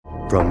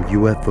From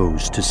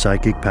UFOs to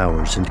psychic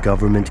powers and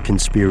government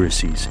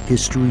conspiracies,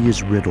 history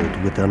is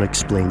riddled with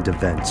unexplained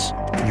events.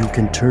 You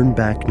can turn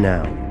back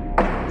now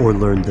or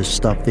learn the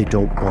stuff they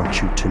don't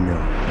want you to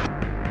know.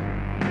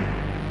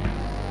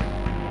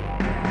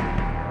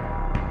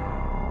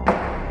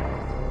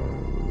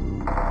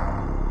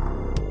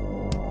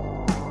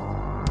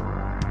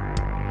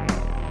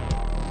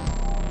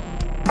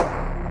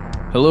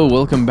 Hello,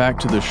 welcome back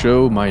to the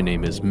show. My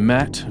name is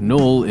Matt.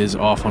 Noel is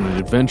off on an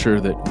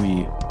adventure that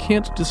we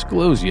can't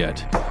disclose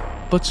yet,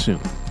 but soon.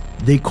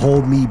 They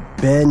call me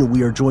Ben.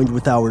 We are joined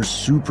with our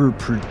super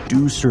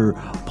producer,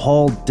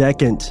 Paul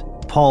Decant.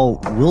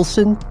 Paul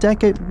Wilson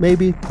Decant,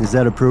 maybe? Is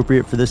that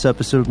appropriate for this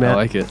episode, Matt? I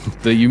like it.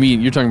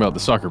 You're talking about the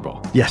soccer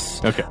ball?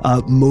 Yes. Okay.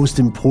 Most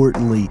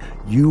importantly,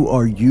 you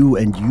are you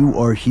and you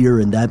are here,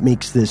 and that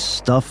makes this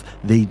stuff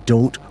they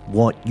don't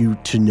want you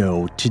to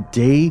know.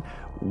 Today,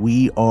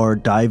 we are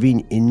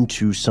diving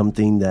into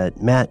something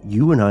that, Matt,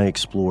 you and I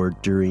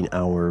explored during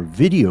our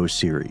video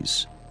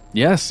series.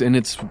 Yes, and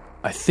it's,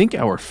 I think,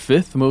 our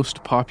fifth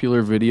most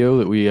popular video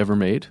that we ever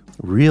made.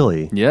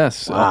 Really?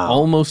 Yes. Wow.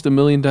 Almost 1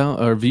 million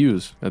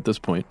views at this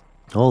point.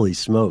 Holy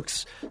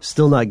smokes.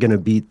 Still not going to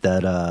beat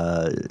that,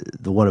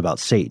 the one about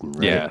Satan,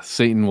 right? Yeah,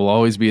 Satan will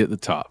always be at the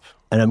top.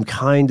 And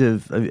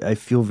I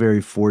feel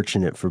very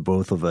fortunate for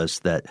both of us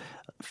that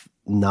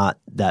not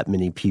that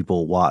many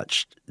people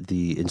watched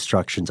the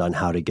instructions on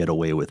how to get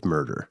away with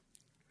murder.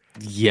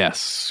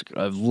 Yes,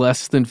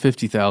 less than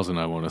 50,000,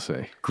 I want to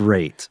say.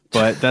 Great.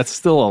 But that's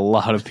still a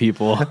lot of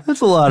people.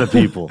 That's a lot of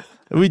people.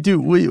 We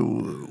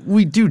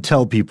do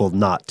tell people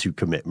not to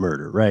commit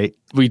murder, right?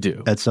 We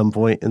do. At some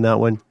point in that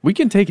one. We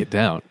can take it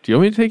down. Do you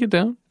want me to take it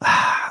down?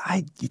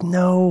 I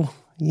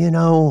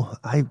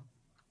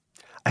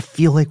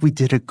feel like we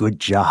did a good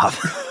job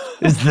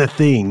is the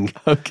thing.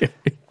 Okay.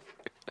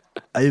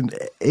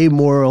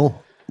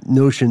 Amoral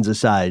notions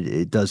aside,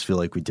 it does feel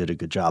like we did a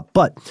good job.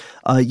 But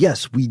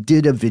yes, we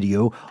did a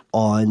video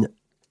on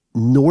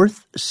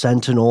North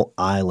Sentinel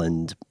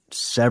Island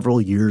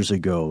several years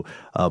ago,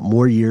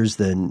 more years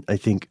than I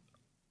think,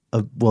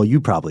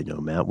 you probably know,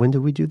 Matt. When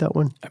did we do that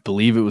one? I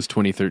believe it was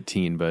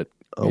 2013, but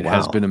it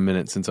has been a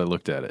minute since I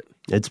looked at it.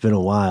 It's been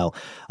a while.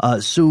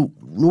 So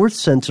North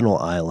Sentinel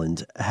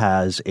Island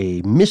has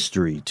a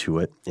mystery to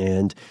it,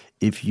 and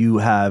if you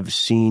have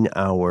seen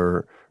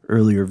our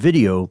earlier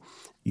video,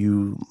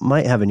 you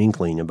might have an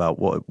inkling about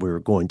what we're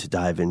going to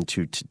dive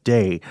into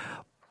today.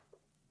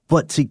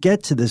 But to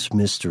get to this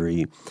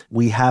mystery,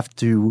 we have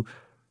to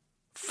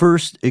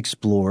first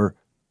explore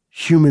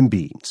human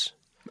beings.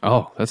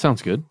 Oh, that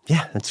sounds good.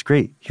 Yeah, that's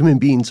great. Human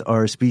beings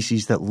are a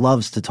species that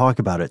loves to talk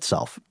about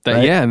itself.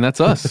 Right? Yeah, and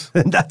that's us.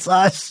 And that's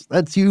us.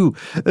 That's you.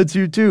 That's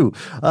you too.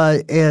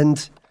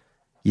 And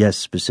yes,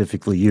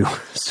 specifically you.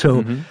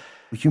 So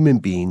human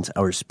beings,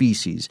 our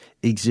species,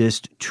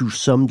 exist to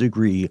some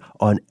degree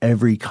on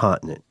every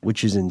continent,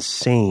 which is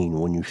insane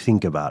when you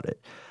think about it.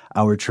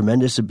 Our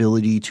tremendous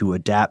ability to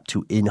adapt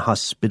to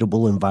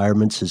inhospitable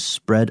environments has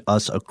spread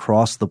us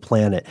across the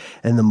planet,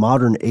 and the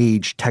modern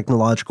age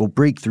technological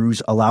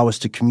breakthroughs allow us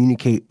to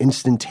communicate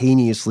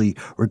instantaneously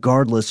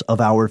regardless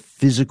of our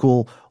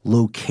physical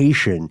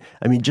location.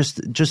 I mean, just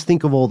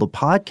think of all the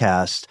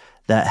podcasts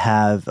that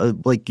have,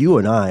 like you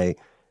and I,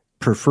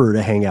 prefer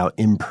to hang out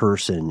in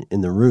person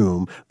in the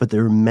room, but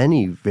there are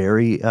many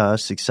very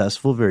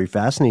successful, very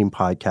fascinating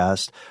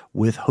podcasts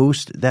with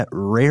hosts that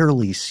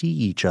rarely see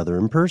each other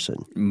in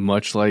person.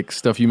 Much like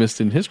stuff you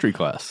missed in history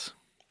class.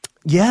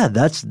 Yeah,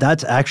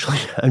 that's actually,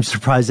 I'm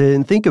surprised I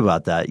didn't think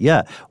about that.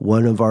 Yeah,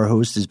 one of our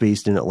hosts is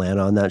based in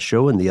Atlanta on that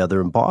show and the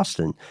other in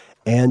Boston,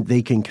 and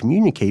they can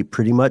communicate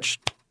pretty much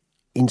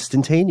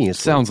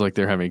instantaneously. Sounds like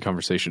they're having a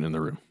conversation in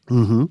the room.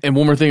 Mm-hmm. And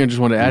one more thing I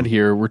just want to add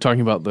here. We're talking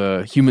about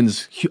the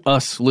humans,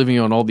 us living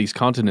on all these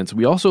continents.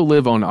 We also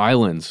live on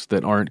islands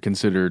that aren't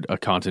considered a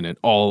continent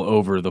all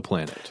over the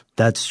planet.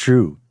 That's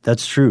true.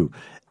 That's true.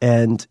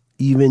 And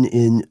even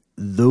in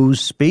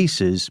those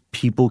spaces,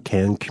 people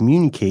can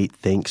communicate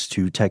thanks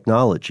to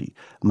technology.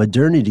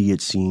 Modernity,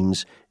 it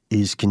seems,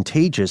 is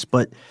contagious.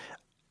 But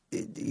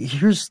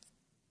here's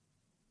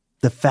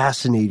the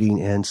fascinating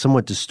and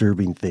somewhat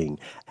disturbing thing.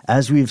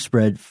 As we have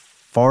spread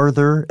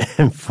farther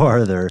and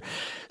farther,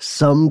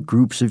 some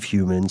groups of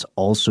humans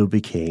also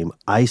became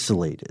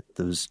isolated.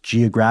 Those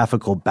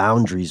geographical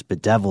boundaries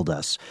bedeviled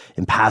us.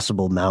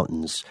 Impassable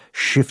mountains,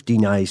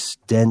 shifting ice,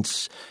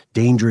 dense,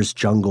 dangerous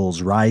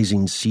jungles,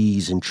 rising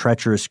seas, and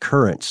treacherous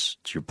currents.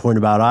 To your point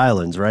about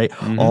islands, right?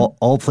 Mm-hmm.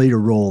 All played a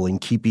role in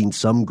keeping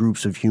some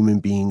groups of human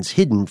beings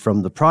hidden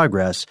from the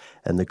progress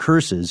and the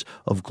curses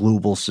of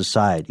global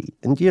society.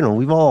 And,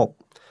 we've all,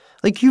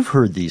 like, you've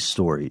heard these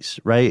stories,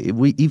 right?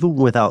 Even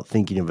without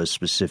thinking of a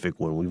specific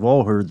one, we've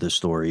all heard the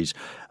stories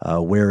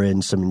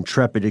wherein some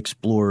intrepid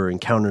explorer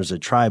encounters a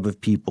tribe of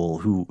people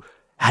who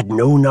had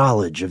no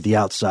knowledge of the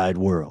outside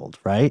world,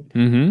 right?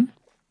 Mm-hmm.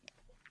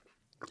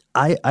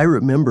 I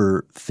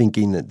remember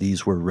thinking that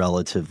these were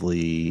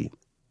relatively,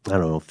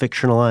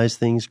 fictionalized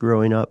things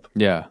growing up.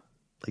 Yeah.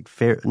 Like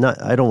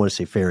I don't want to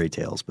say fairy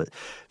tales, but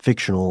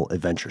fictional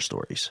adventure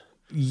stories.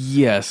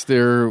 Yes,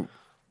 they're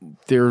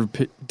they're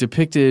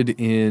depicted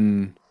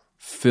in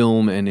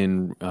film and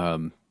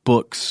in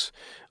books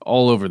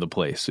all over the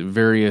place,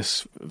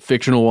 various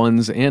fictional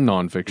ones and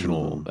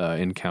non-fictional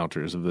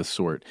encounters of this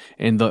sort.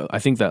 And I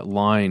think that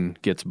line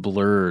gets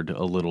blurred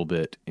a little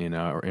bit in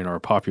our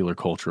popular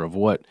culture of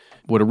what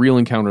a real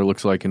encounter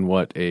looks like and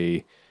what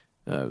a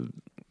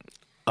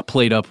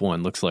played up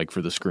one looks like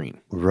for the screen.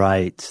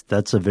 Right.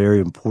 That's a very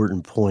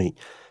important point.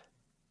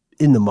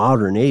 In the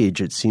modern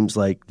age, it seems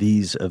like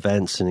these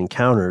events and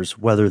encounters,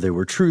 whether they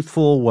were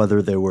truthful,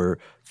 whether they were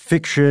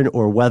fiction,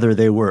 or whether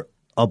they were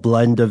a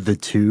blend of the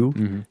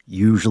two,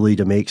 usually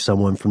to make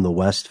someone from the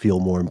West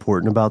feel more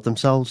important about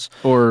themselves.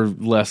 Or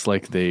less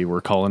like they were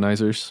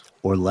colonizers.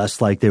 Or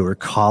less like they were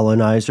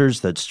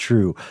colonizers. That's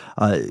true.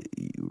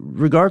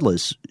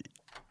 Regardless,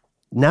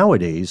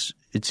 nowadays,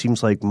 it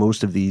seems like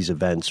most of these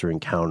events or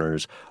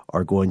encounters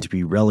are going to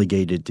be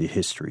relegated to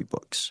history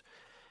books.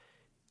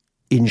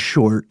 In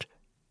short,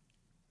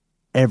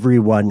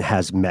 everyone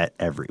has met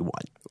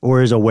everyone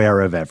or is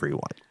aware of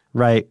everyone,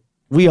 right?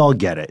 We all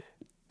get it.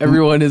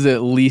 Everyone is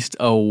at least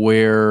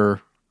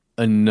aware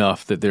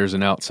enough that there's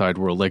an outside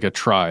world, like a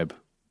tribe.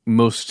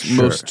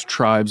 Most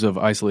tribes of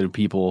isolated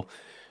people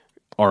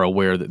are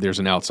aware that there's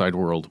an outside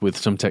world with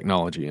some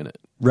technology in it.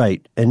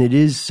 Right. And it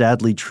is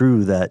sadly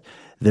true that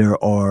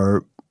there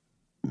are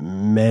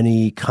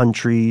many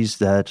countries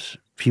that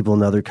people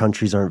in other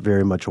countries aren't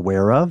very much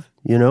aware of,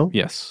 you know?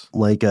 Yes.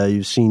 Like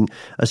you've seen,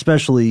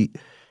 especially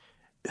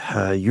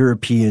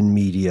European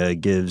media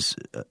gives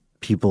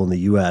people in the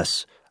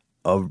U.S.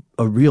 a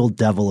real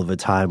devil of a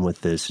time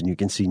with this, and you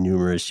can see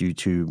numerous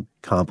YouTube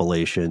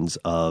compilations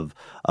of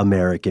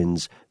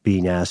Americans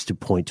being asked to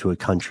point to a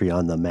country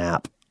on the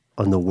map,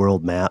 on the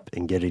world map,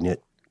 and getting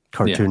it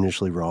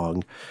cartoonishly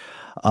wrong.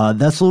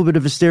 That's a little bit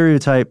of a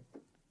stereotype.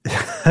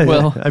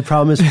 Well, I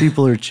promise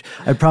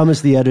I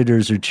promise the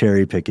editors are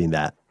cherry picking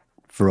that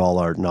for all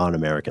our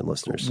non-American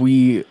listeners.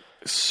 We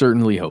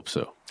certainly hope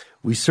so.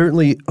 We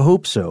certainly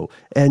hope so.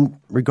 And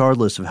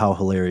regardless of how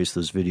hilarious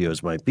those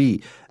videos might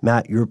be,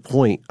 Matt, your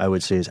point, I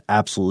would say, is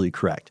absolutely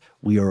correct.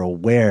 We are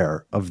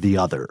aware of the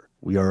other.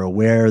 We are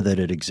aware that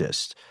it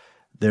exists.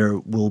 There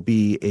will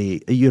be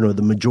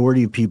the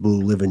majority of people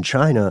who live in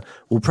China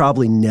will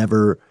probably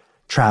never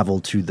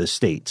travel to the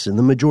States. And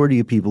the majority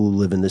of people who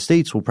live in the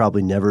States will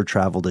probably never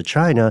travel to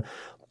China,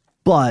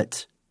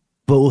 but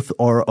both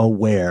are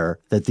aware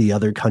that the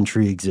other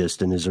country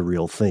exists and is a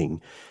real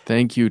thing.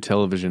 Thank you,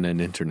 television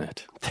and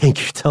internet. Thank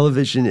you,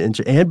 television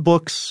and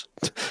books.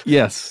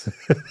 Yes.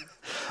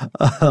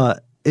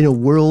 In a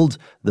world,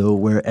 though,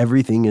 where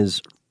everything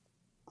is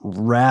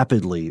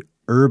rapidly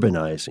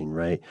urbanizing,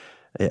 right?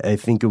 I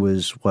think it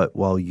was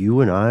while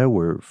you and I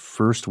were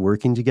first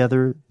working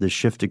together, the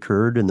shift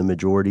occurred and the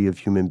majority of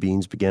human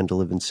beings began to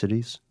live in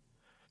cities?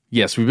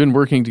 Yes, we've been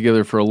working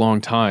together for a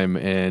long time,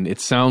 and it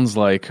sounds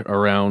like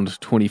around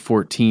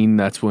 2014,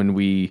 that's when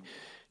we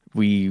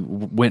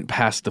went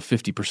past the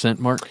 50%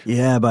 mark.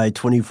 Yeah, by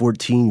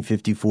 2014,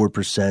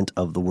 54%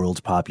 of the world's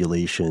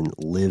population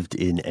lived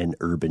in an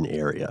urban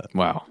area.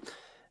 Wow.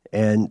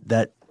 And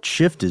that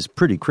shift is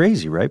pretty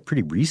crazy, right?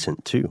 Pretty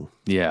recent, too.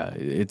 Yeah,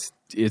 it's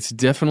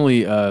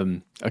definitely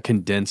a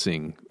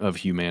condensing of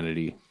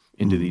humanity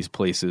into these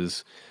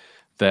places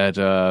that,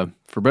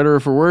 for better or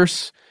for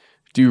worse,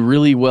 do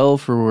really well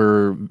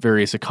for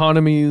various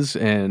economies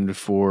and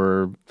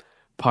for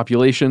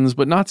populations,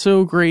 but not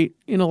so great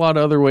in a lot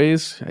of other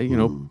ways.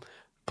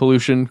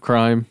 Pollution,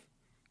 crime,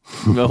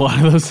 a lot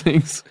of those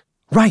things.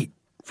 Right,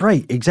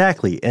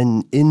 exactly.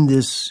 And in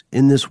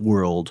this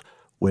world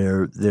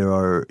where there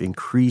are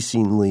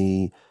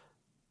increasingly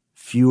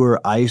fewer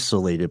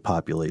isolated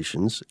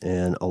populations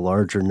and a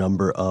larger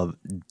number of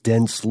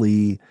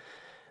densely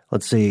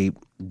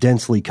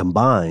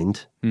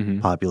combined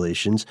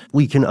populations,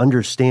 we can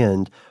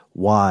understand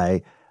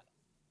why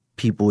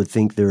people would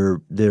think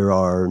there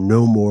are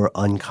no more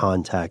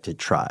uncontacted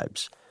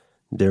tribes.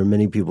 There are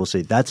many people who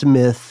say that's a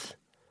myth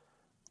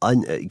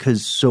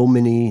because so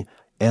many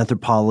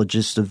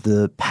anthropologists of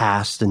the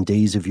past and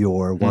days of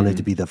yore wanted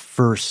to be the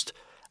first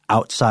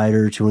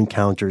outsider to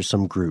encounter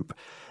some group.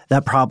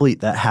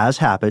 That has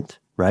happened,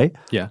 right?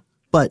 Yeah.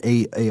 But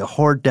a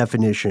hard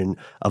definition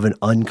of an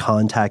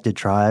uncontacted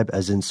tribe,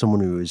 as in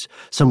someone who is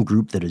some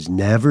group that has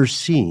never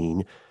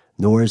seen,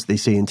 nor, as they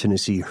say in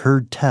Tennessee,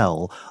 heard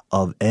tell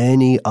of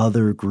any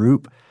other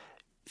group,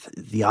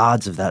 the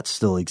odds of that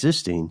still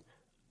existing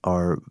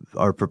are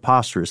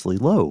preposterously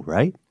low,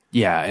 right?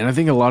 Yeah, and I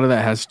think a lot of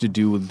that has to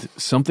do with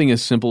something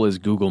as simple as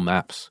Google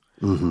Maps,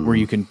 where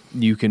you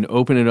can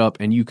open it up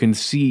and you can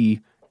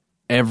see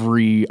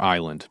every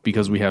island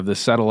because we have the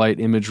satellite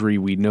imagery.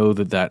 We know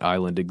that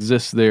island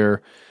exists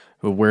there,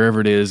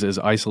 wherever it is, as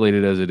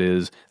isolated as it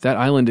is. That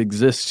island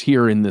exists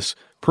here in this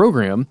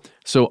program,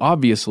 so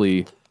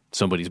obviously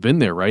somebody's been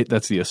there, right?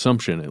 That's the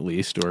assumption, at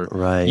least. Or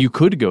right. You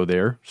could go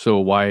there, so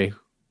why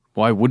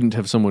wouldn't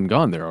have someone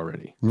gone there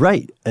already?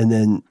 Right, and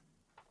then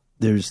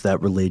there's that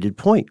related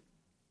point.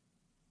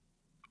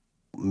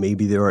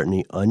 Maybe there aren't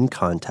any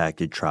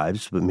uncontacted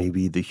tribes, but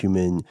maybe the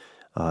human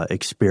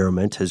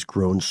experiment has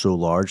grown so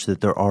large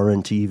that there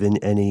aren't even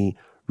any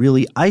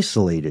really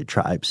isolated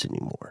tribes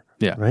anymore.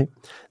 Yeah. Right?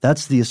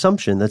 That's the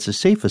assumption. That's a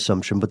safe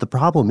assumption. But the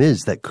problem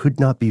is that could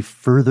not be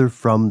further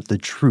from the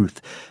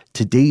truth.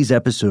 Today's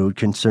episode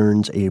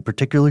concerns a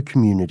particular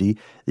community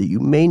that you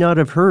may not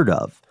have heard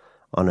of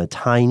on a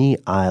tiny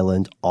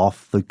island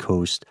off the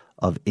coast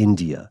of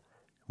India,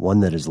 one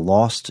that is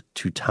lost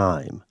to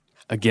time.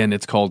 Again,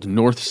 it's called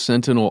North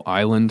Sentinel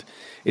Island.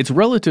 It's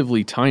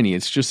relatively tiny.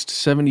 It's just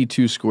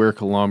 72 square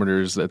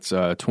kilometers. That's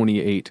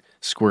 28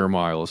 square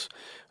miles.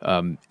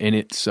 And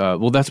it's,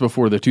 that's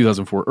before the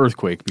 2004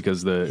 earthquake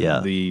because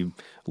the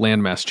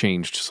landmass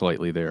changed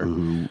slightly there.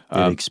 Mm-hmm.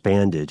 It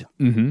expanded.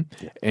 Mm-hmm.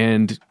 Yeah.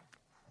 And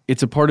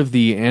it's a part of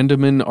the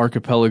Andaman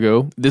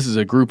Archipelago. This is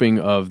a grouping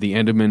of the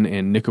Andaman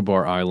and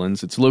Nicobar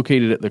Islands. It's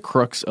located at the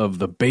crux of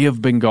the Bay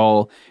of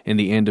Bengal and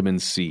the Andaman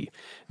Sea.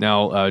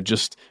 Now, we're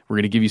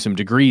going to give you some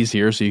degrees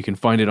here so you can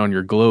find it on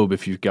your globe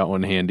if you've got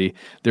one handy.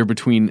 They're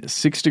between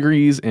 6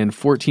 degrees and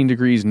 14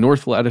 degrees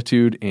north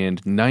latitude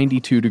and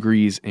 92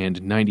 degrees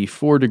and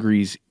 94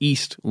 degrees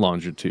east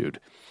longitude.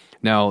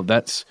 Now,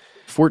 that's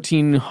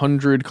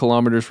 1,400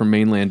 kilometers from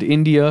mainland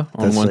India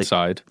on one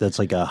side. That's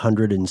like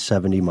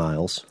 170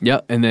 miles.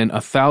 Yeah, and then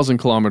 1,000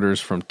 kilometers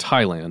from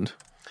Thailand.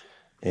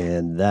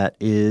 And that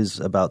is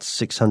about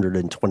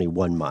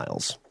 621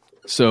 miles.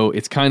 So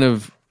it's kind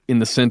of in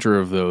the center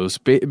of those.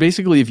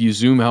 Basically, if you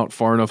zoom out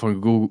far enough on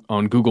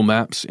Google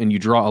Maps and you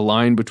draw a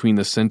line between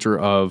the center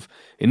of,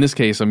 in this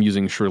case, I'm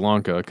using Sri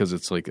Lanka because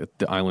it's like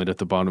the island at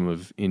the bottom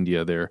of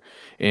India there,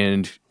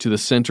 and to the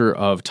center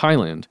of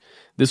Thailand,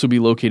 this will be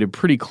located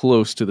pretty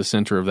close to the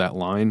center of that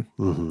line,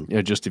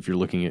 just if you're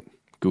looking at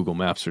Google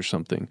Maps or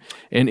something.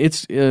 And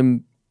it's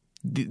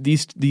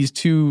these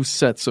two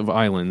sets of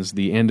islands,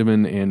 the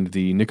Andaman and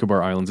the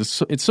Nicobar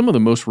Islands, it's some of the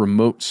most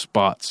remote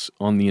spots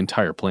on the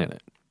entire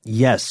planet.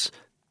 Yes.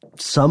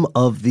 Some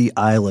of the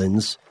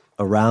islands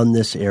around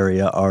this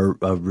area are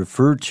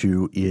referred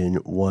to in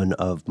one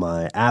of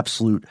my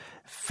absolute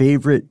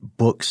favorite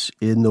books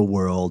in the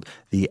world,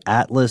 The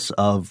Atlas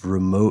of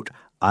Remote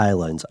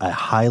Islands. I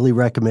highly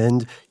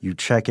recommend you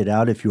check it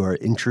out if you are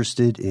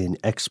interested in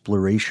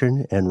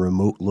exploration and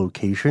remote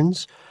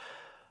locations.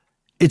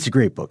 It's a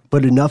great book,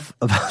 but enough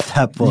about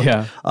that book.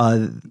 Yeah.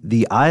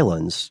 The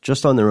islands,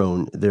 just on their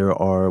own, there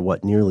are,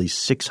 nearly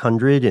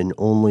 600 and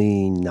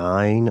only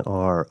 9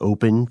 are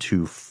open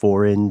to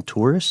foreign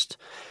tourists.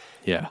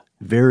 Yeah.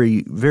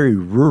 Very, very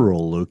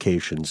rural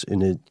locations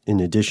in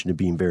addition to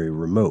being very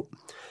remote.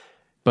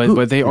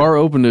 But they are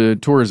open to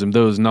tourism,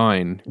 those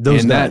 9.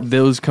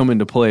 Those come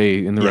into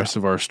play in the rest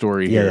of our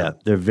story here. Yeah,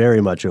 they're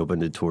very much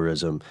open to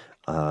tourism.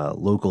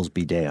 Locals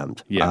be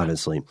damned,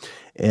 honestly.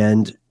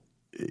 And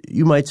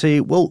you might say,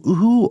 well,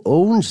 who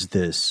owns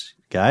this,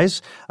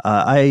 guys?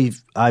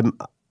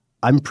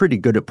 I'm pretty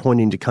good at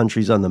pointing to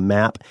countries on the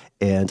map,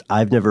 and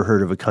I've never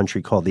heard of a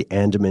country called the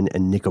Andaman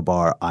and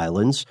Nicobar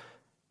Islands.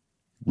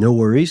 No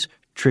worries.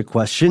 Trick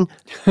question.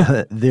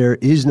 There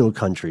is no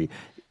country.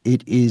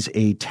 It is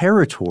a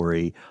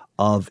territory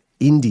of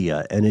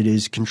India, and it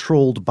is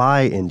controlled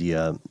by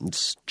India.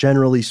 It's,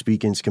 generally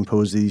speaking, it's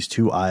composed of these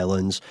 2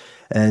 islands.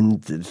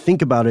 And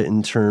think about it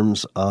in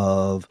terms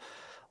of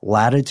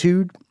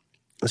latitude.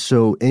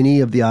 So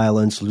any of the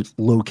islands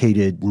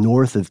located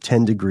north of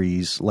 10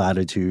 degrees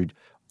latitude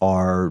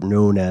are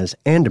known as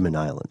Andaman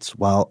Islands,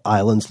 while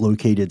islands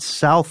located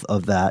south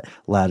of that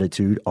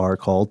latitude are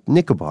called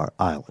Nicobar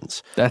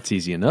Islands. That's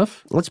easy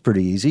enough. That's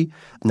pretty easy.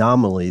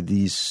 Nominally,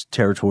 these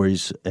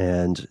territories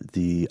and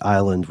the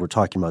island we're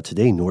talking about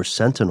today, North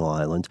Sentinel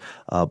Island,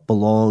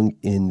 belong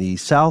in the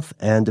South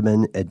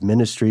Andaman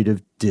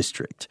Administrative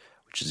District,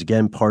 which is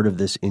again part of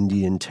this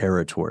Indian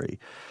territory.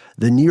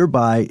 The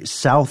nearby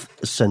South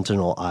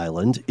Sentinel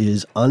Island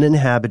is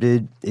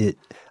uninhabited. It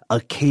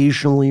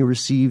occasionally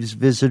receives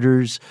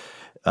visitors,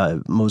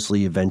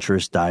 mostly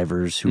adventurous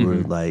divers who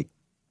are like,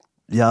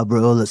 yeah,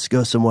 bro, let's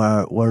go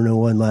somewhere where no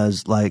one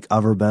has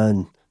ever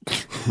been.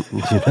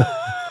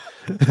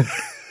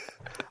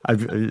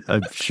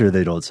 I'm sure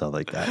they don't sound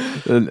like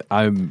that.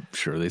 I'm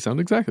sure they sound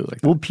exactly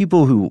like that. Well,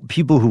 people who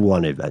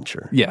want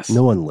adventure. Yes.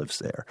 No one lives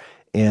there.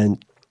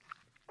 And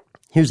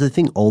here's the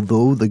thing.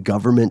 Although the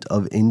government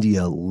of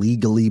India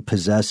legally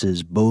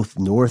possesses both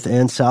North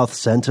and South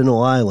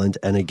Sentinel Island,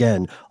 and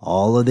again,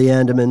 all of the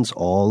Andamans,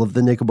 all of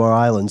the Nicobar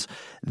Islands,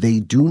 they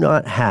do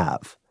not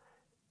have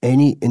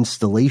any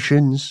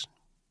installations,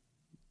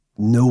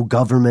 no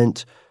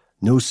government,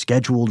 no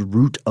scheduled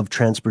route of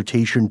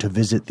transportation to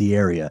visit the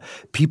area.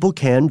 People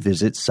can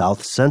visit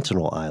South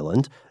Sentinel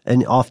Island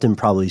and often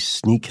probably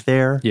sneak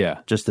there. Yeah.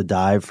 Just to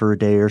dive for a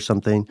day or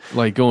something.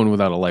 Like going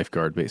without a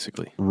lifeguard,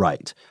 basically.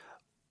 Right.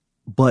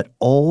 But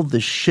all the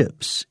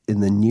ships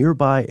in the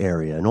nearby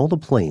area and all the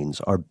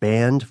planes are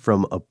banned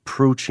from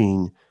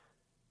approaching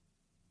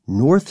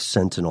North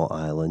Sentinel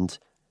Island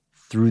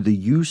through the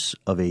use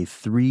of a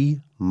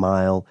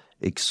 3-mile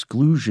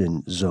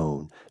exclusion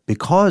zone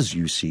because,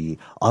 you see,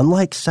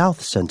 unlike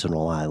South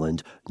Sentinel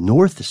Island,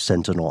 North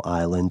Sentinel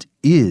Island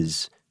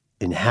is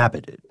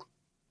inhabited.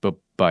 But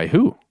by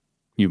who,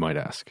 you might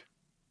ask?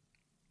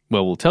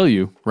 Well, we'll tell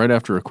you right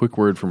after a quick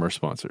word from our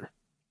sponsor.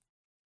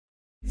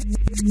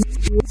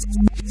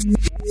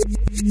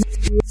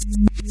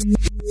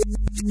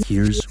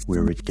 Here's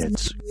where it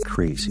gets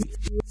crazy.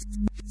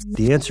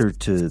 The answer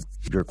to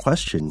your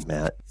question,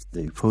 Matt,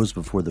 that you posed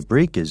before the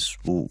break is,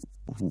 well,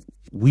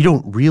 we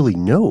don't really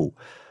know.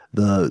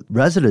 The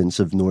residents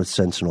of North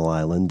Sentinel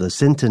Island, the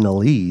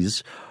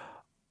Sentinelese,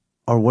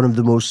 are one of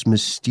the most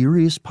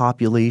mysterious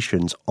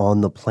populations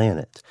on the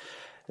planet.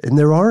 And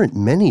there aren't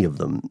many of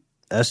them.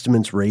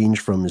 Estimates range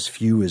from as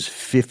few as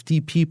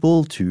 50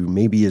 people to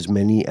maybe as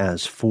many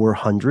as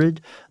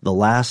 400. The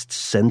last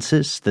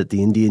census that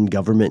the Indian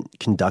government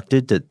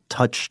conducted that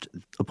touched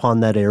upon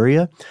that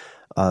area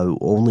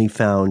only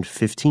found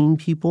 15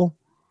 people.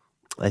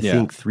 I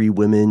think 3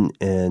 women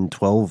and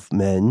 12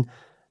 men.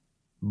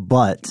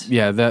 But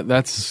yeah,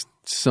 that's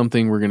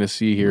something we're going to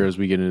see here as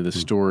we get into the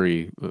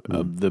story.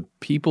 The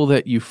people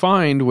that you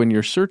find when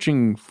you're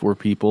searching for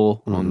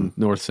people on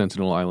North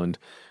Sentinel Island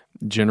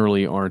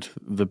generally aren't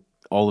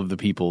all of the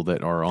people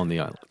that are on the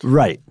island.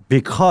 Right.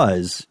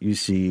 Because, you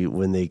see,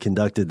 when they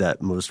conducted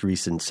that most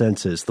recent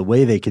census, the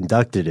way they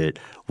conducted it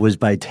was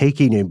by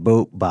taking a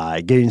boat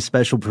by, getting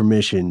special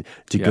permission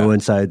to go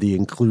inside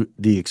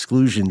the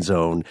exclusion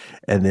zone,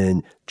 and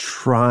then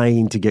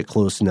trying to get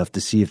close enough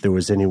to see if there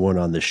was anyone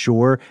on the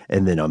shore,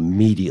 and then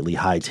immediately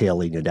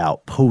hightailing it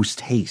out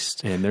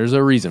post-haste. And there's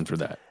a reason for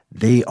that.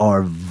 They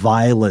are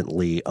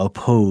violently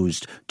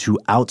opposed to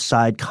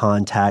outside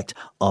contact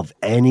of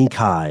any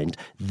kind.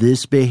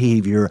 This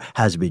behavior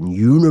has been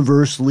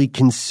universally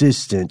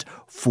consistent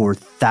for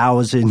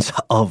thousands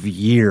of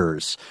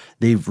years.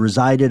 They've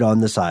resided on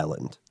this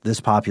island,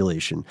 this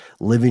population,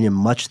 living in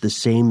much the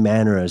same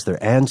manner as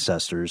their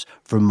ancestors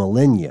for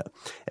millennia.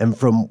 And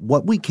from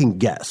what we can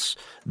guess,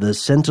 the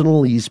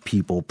Sentinelese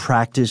people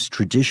practice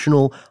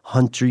traditional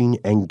hunting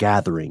and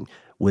gathering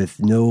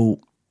with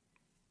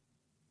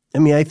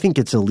I think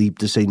it's a leap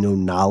to say no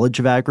knowledge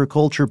of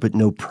agriculture, but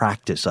no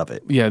practice of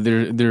it. Yeah,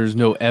 there's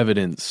no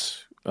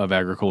evidence of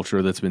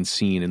agriculture that's been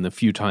seen in the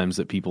few times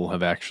that people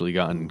have actually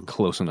gotten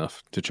close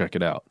enough to check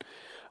it out.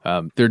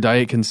 Their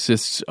diet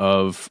consists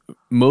of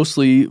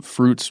mostly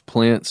fruits,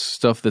 plants,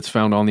 stuff that's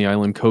found on the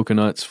island,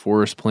 coconuts,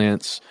 forest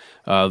plants.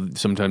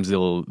 Sometimes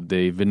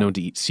they've been known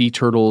to eat sea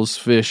turtles,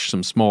 fish,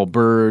 some small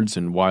birds,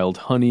 and wild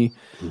honey.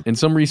 And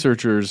some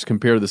researchers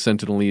compare the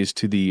Sentinelese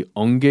to the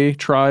Onge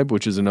tribe,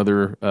 which is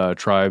another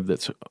tribe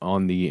that's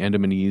on the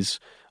Andamanese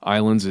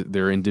Islands.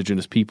 They're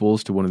indigenous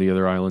peoples to one of the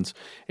other islands.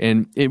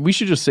 And we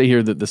should just say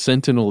here that the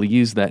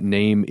Sentinelese, that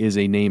name is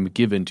a name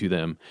given to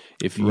them.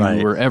 If you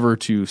were ever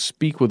to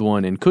speak with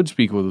one and could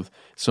speak with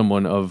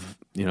someone of,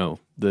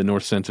 the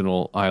North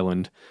Sentinel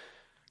Island,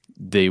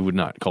 they would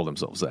not call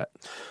themselves that.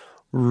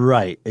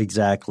 Right,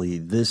 exactly.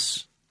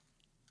 This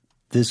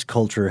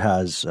culture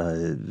has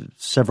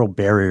several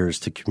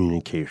barriers to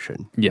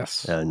communication.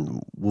 Yes.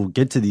 And we'll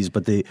get to these,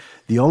 but the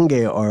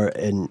Onge are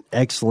an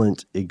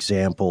excellent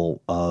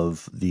example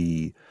of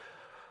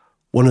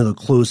one of the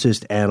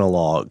closest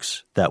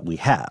analogs that we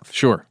have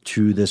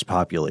to this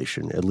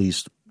population, at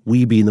least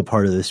we being the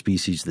part of the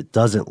species that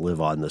doesn't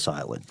live on this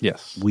island.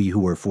 Yes. We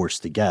who are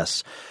forced to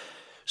guess.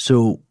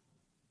 So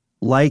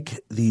like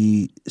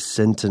the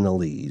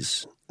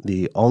Sentinelese,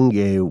 the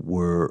Onge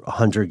were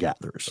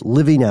hunter-gatherers,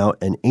 living out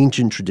an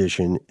ancient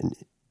tradition, an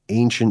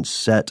ancient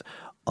set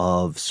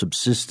of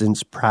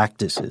subsistence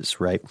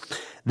practices, right,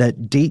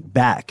 that date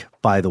back,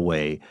 by the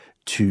way,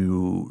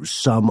 to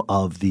some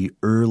of the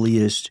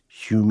earliest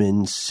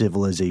human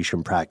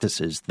civilization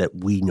practices that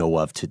we know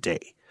of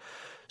today.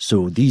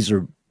 So these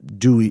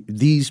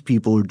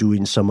people are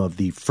doing some of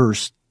the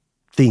first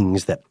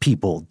things that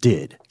people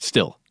did.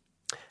 Still.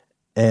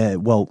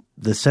 The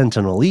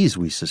Sentinelese,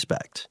 we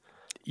suspect.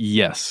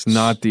 Yes,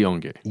 not the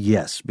Onge.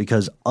 Yes,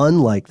 because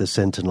unlike the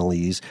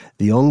Sentinelese,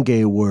 the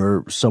Onge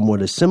were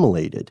somewhat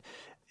assimilated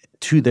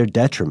to their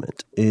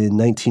detriment. In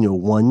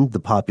 1901, the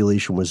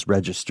population was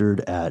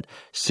registered at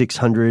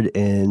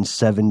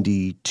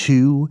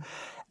 672.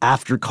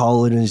 After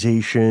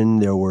colonization,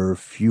 there were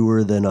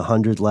fewer than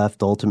 100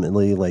 left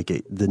ultimately.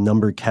 The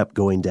number kept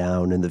going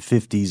down. In the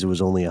 50s, it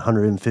was only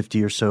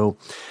 150 or so.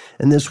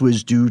 And this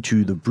was due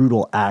to the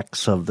brutal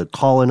acts of the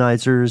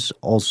colonizers,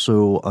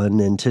 also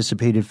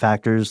unanticipated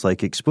factors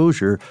like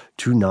exposure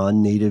to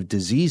non-native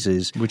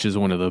diseases. Which is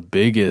one of the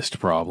biggest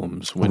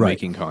problems when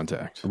making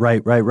contact.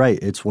 Right.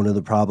 It's one of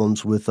the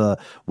problems with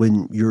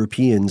when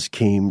Europeans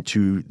came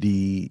to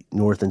the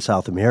North and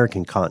South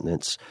American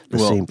continents,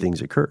 same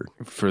things occurred.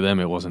 For them,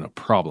 it wasn't a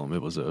problem.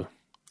 It was a...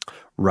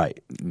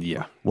 Right.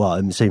 Yeah. Well,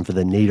 I'm saying for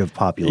the native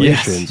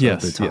populations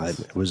of the time,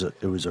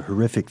 it was a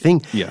horrific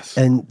thing. Yes.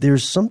 And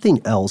there's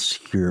something else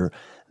here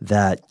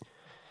that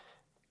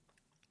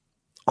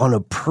on a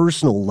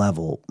personal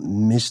level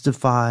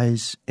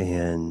mystifies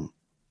and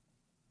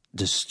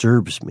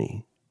disturbs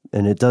me.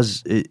 And it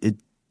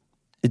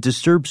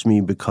disturbs me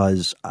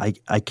because I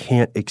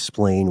can't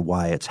explain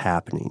why it's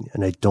happening,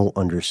 and I don't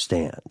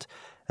understand.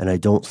 And I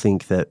don't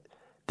think that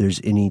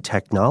there's any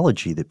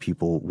technology that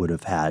people would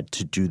have had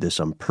to do this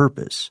on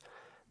purpose.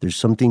 There's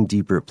something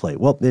deeper at play.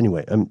 Well,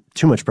 anyway,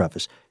 too much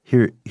preface.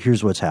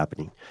 Here's what's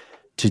happening.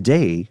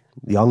 Today,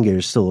 the Onge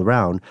are still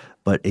around,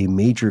 but a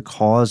major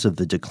cause of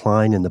the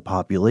decline in the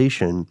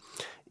population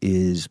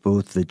is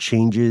both the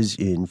changes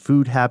in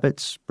food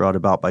habits brought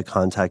about by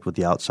contact with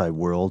the outside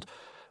world.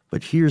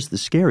 But here's the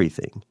scary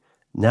thing.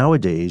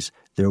 Nowadays,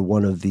 they're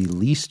one of the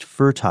least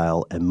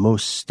fertile and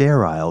most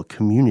sterile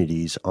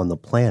communities on the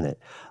planet.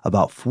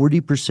 About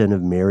 40%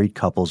 of married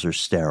couples are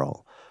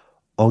sterile.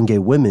 Onge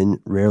women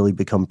rarely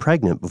become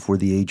pregnant before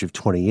the age of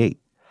 28.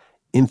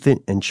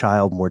 Infant and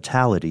child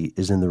mortality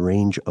is in the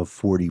range of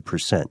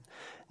 40%.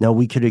 Now,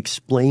 we could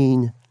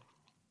explain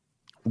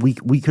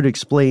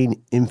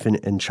infant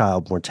and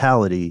child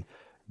mortality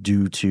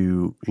due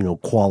to,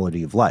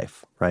 quality of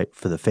life, right?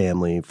 For the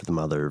family, for the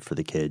mother, for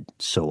the kid,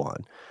 so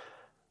on.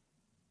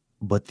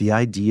 But the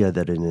idea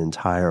that an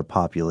entire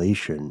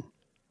population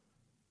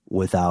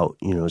without,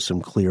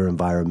 some clear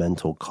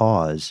environmental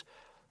cause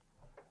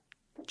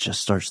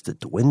just starts to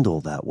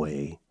dwindle that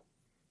way.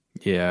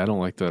 Yeah, I don't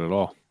like that at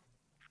all.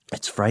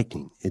 It's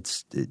frightening.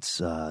 It's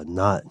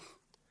not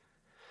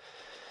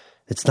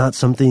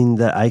something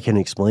that I can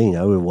explain.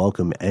 I would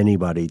welcome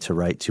anybody to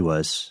write to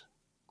us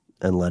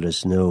and let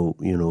us know,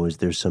 is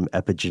there some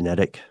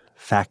epigenetic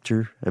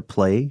factor at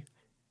play?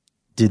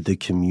 Did the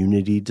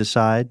community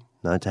decide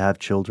not to have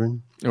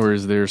children? Or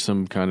is there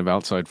some kind of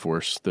outside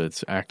force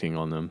that's acting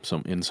on them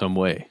in some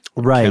way?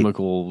 Right.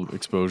 Chemical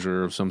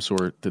exposure of some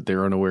sort that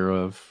they're unaware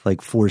of?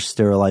 Like forced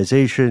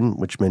sterilization,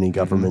 which many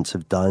governments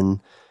have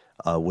done,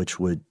 which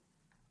would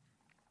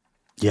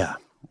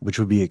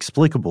be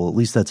explicable. At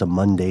least that's a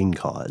mundane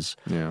cause.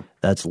 Yeah.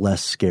 That's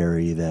less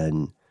scary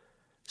than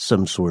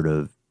some sort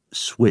of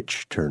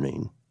switch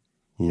turning.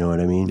 You know what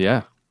I mean?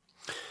 Yeah.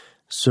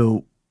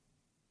 So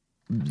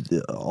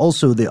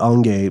also the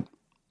Onge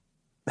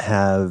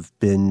have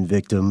been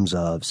victims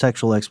of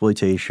sexual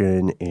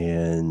exploitation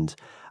and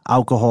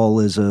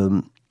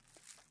alcoholism,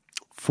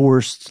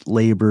 forced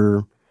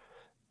labor,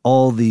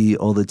 all the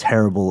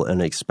terrible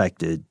and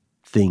unexpected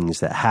things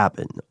that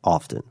happen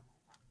often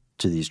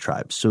to these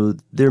tribes. So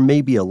there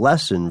may be a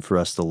lesson for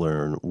us to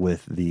learn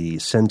with the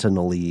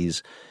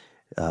Sentinelese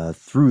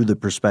through the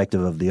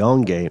perspective of the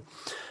Onge.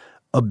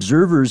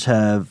 Observers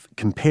have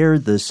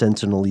compared the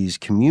Sentinelese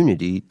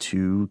community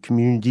to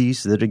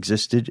communities that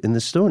existed in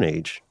the Stone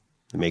Age.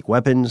 They make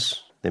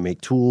weapons, they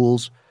make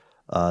tools,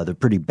 they're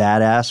pretty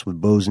badass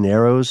with bows and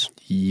arrows.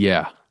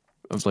 Yeah.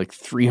 It was like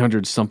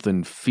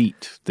 300-something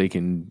feet they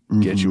can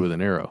get you with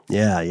an arrow.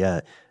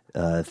 Yeah.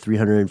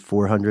 300,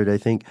 400, I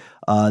think.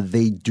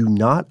 They do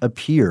not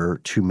appear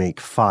to make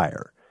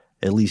fire,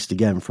 at least,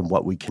 again, from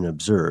what we can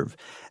observe.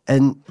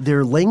 And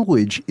their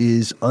language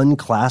is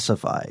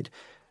unclassified,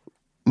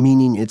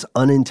 meaning it's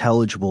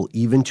unintelligible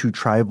even to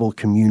tribal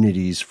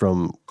communities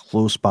from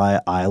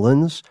close-by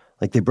islands.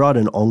 Like they brought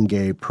an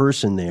Onge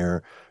person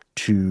there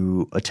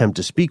to attempt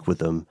to speak with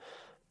them,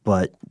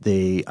 but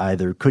they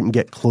either couldn't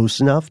get close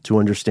enough to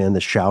understand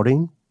the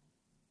shouting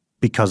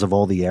because of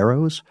all the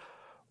arrows,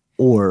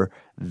 or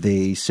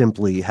they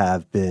simply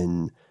have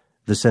been,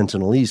 the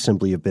Sentinelese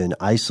simply have been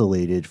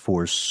isolated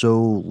for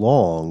so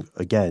long,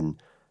 again,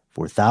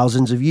 for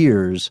thousands of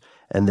years,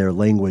 and their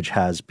language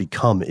has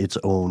become its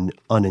own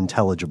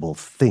unintelligible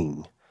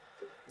thing.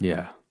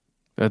 Yeah.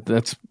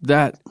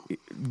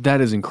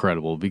 That is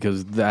incredible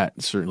because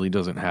that certainly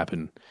doesn't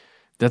happen.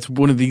 That's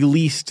one of the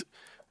least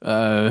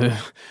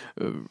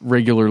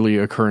regularly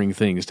occurring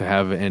things, to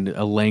have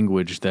a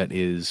language that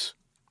is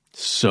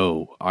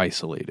so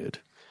isolated.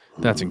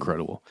 That's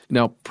incredible.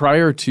 Now,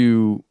 prior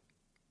to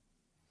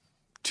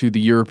the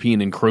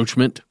European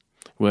encroachment,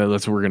 well,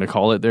 that's what we're going to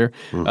call it there,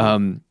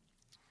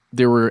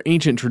 there were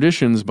ancient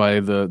traditions by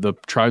the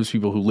tribes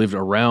people who lived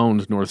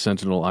around North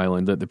Sentinel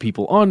Island that the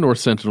people on North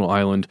Sentinel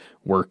Island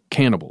were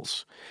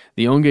cannibals.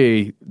 The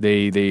Onge,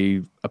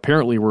 they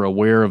apparently were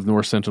aware of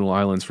North Sentinel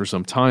Islands for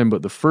some time,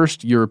 but the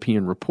first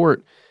European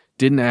report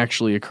didn't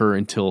actually occur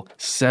until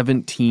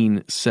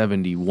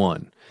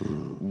 1771,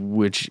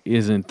 which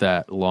isn't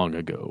that long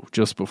ago,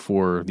 just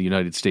before the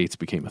United States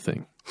became a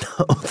thing.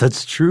 Oh,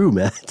 that's true,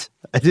 Matt.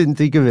 I didn't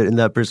think of it in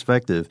that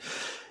perspective.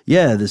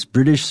 Yeah, this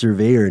British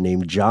surveyor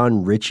named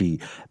John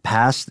Ritchie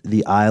passed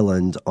the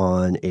island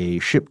on a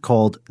ship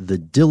called the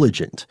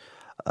Diligent.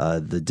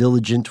 The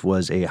Diligent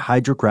was a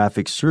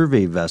hydrographic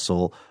survey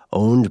vessel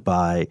owned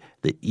by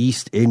the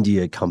East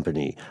India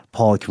Company.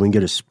 Paul, can we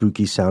get a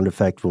spooky sound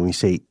effect when we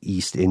say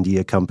East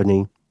India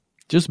Company?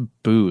 Just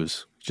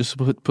booze. Just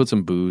put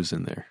some booze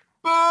in there.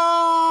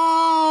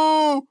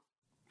 Boo!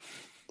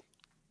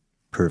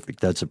 Perfect.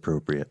 That's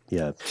appropriate.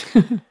 Yeah.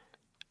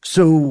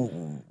 So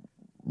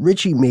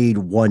Ritchie made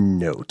one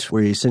note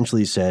where he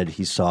essentially said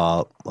he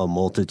saw a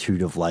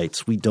multitude of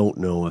lights. We don't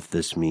know if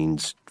this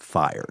means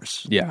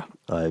fires. Yeah.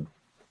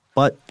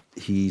 But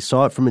he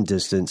saw it from a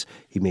distance.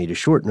 He made a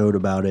short note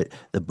about it.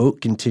 The boat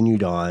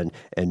continued on,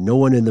 and no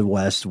one in the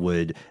West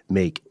would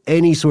make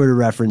any sort of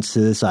reference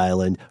to this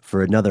island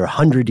for another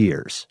 100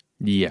 years.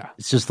 Yeah.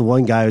 It's just the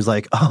one guy who's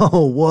like,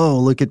 oh, whoa,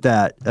 look at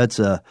that. That's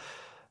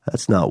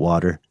not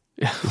water.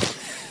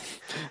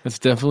 That's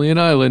definitely an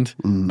island.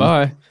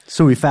 Bye.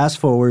 So we fast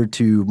forward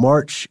to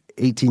March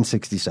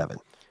 1867.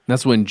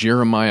 That's when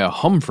Jeremiah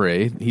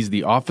Humphrey, he's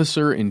the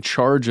officer in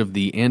charge of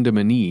the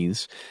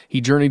Andamanese,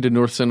 he journeyed to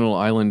North Sentinel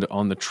Island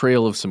on the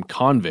trail of some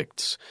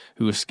convicts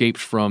who escaped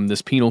from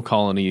this penal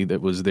colony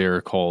that was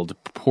there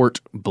called Port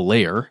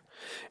Blair.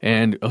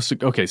 And,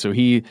 okay, so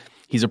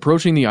he's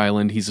approaching the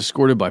island. He's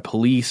escorted by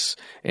police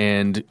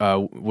and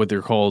what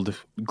they're called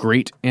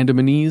Great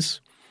Andamanese.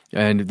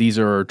 And these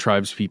are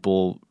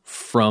tribespeople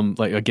from,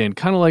 like, again,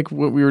 kind of like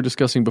what we were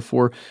discussing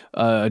before,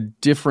 a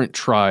different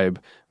tribe,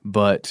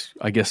 but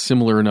I guess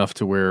similar enough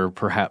to where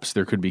perhaps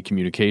there could be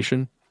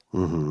communication.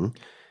 Mm-hmm.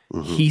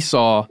 Mm-hmm. He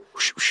saw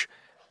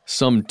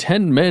some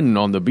 10 men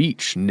on the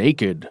beach,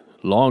 naked,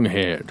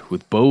 long-haired,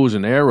 with bows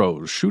and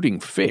arrows, shooting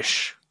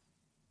fish.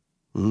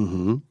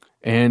 Mm-hmm.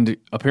 And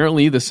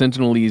apparently the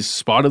Sentinelese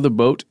spotted the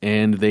boat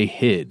and they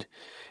hid.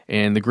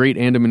 And the Great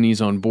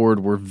Andamanese on board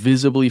were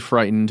visibly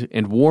frightened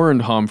and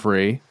warned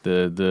Humphrey,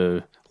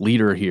 the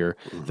leader here,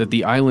 that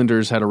the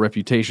islanders had a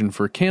reputation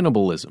for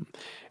cannibalism.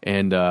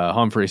 And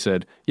Humphrey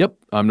said, "Yep,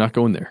 I'm not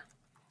going there."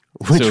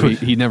 So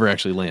he never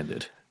actually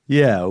landed.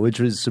 Yeah,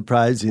 which was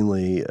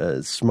surprisingly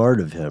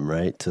smart of him,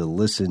 right, to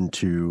listen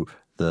to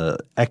the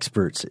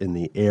experts in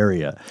the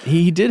area.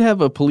 He did have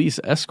a police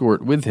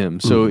escort with him,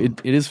 so it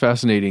is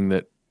fascinating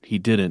that he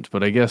didn't.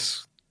 But I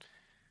guess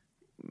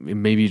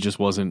maybe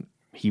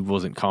he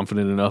wasn't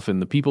confident enough in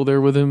the people there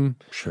with him.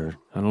 Sure.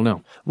 I don't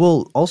know.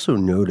 Well, also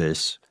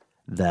notice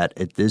that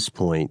at this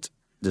point,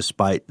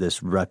 despite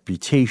this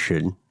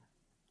reputation,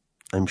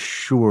 I'm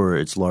sure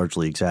it's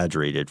largely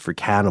exaggerated for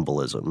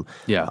cannibalism.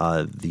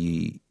 Yeah.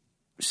 The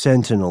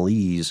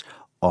Sentinelese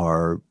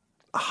are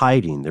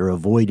hiding. They're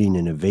avoiding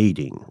and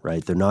evading,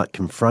 right? They're not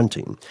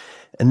confronting.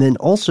 And then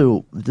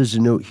also, there's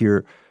a note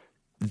here,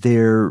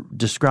 they're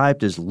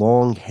described as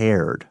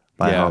long-haired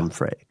by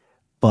Humphrey.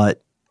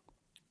 But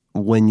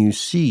when you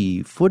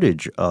see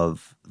footage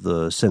of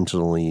the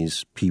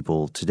Sentinelese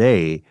people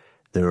today,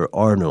 there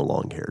are no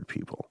long-haired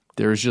people.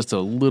 There's just a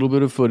little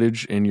bit of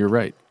footage, and you're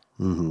right.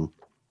 Mm-hmm.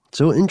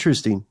 So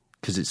interesting,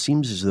 because it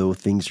seems as though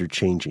things are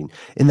changing.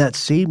 In that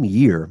same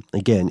year,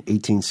 again,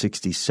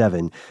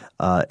 1867,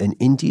 an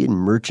Indian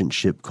merchant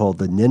ship called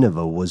the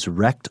Nineveh was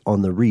wrecked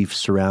on the reef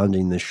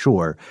surrounding the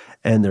shore,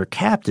 and their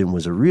captain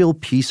was a real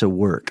piece of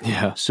work.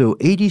 Yeah. So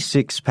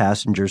 86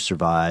 passengers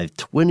survived,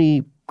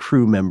 20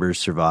 crew members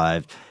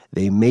survived.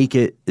 They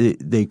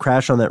they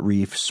crash on that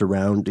reef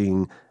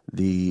surrounding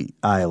the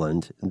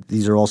island.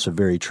 These are also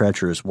very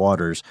treacherous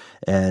waters,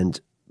 and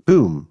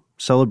boom,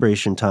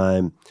 celebration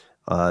time.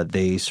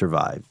 They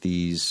survive.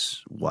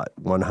 These,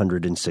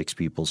 106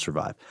 people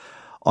survive.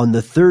 On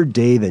the third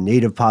day, the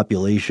native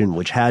population,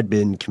 which had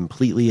been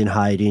completely in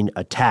hiding,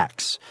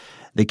 attacks.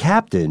 The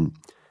captain,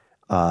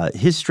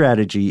 his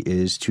strategy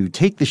is to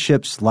take the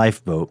ship's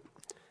lifeboat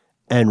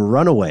and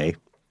run away.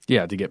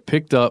 Yeah, to get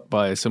picked up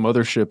by some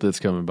other ship that's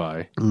coming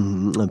by.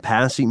 Mm-hmm, a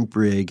passing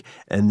brig,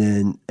 and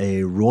then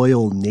a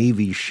Royal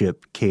Navy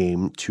ship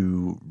came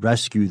to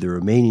rescue the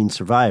remaining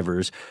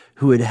survivors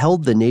who had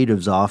held the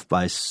natives off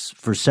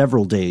for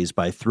several days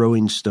by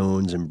throwing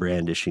stones and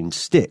brandishing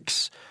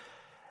sticks.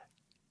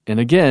 And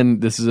again,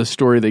 this is a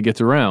story that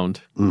gets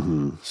around,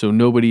 so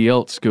nobody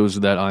else goes to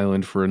that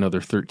island for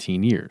another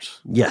 13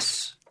 years.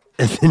 Yes.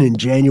 And then in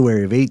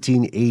January of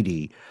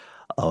 1880,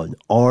 an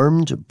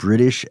armed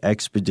British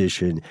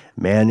expedition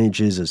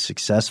manages a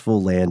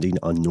successful landing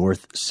on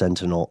North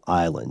Sentinel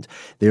Island.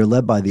 They are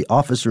led by the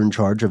officer in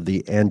charge of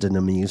the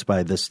Andamanese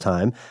by this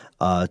time,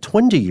 a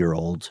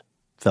 20-year-old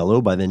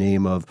fellow by the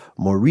name of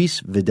Maurice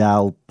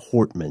Vidal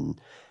Portman.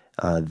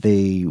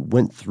 They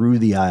went through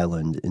the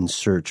island in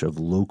search of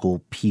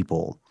local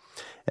people.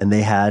 And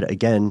they had,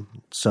 again,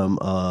 some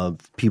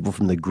people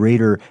from the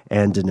greater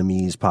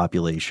Andamanese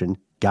population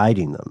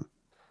guiding them.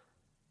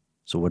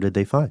 So what did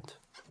they find?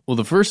 Well,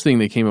 the first thing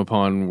they came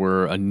upon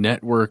were a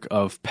network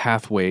of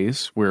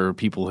pathways where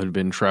people had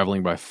been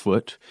traveling by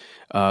foot.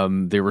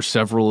 There were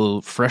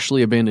several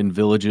freshly abandoned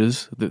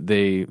villages that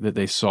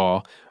they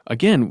saw.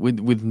 Again,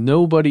 with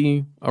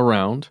nobody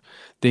around.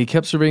 They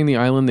kept surveying the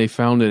island. They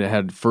found that it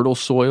had fertile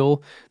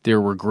soil.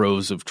 There were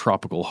groves of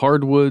tropical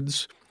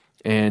hardwoods.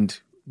 And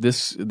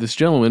this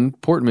gentleman,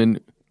 Portman,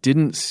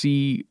 didn't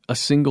see a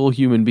single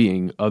human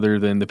being other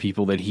than the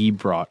people that he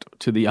brought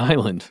to the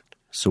island.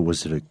 So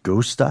was it a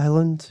ghost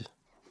island?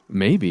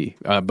 Maybe,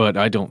 but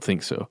I don't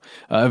think so.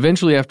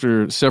 Eventually,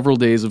 after several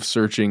days of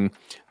searching,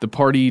 the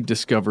party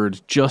discovered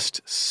just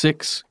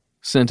 6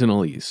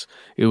 Sentinelese.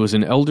 It was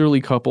an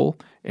elderly couple,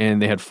 and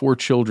they had 4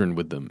 children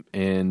with them.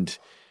 And,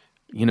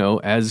 you know,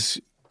 as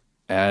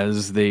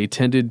they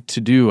tended to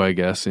do, I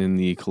guess, in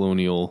the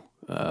colonial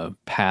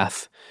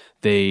path,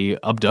 they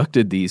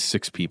abducted these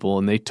 6 people,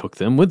 and they took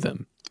them with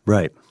them.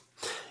 Right.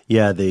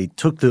 Yeah, they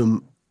took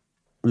them,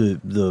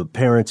 the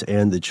parents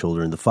and the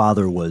children. The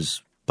father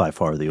was by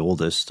far the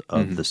oldest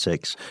of the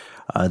 6,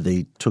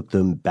 they took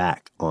them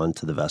back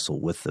onto the vessel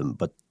with them.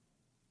 But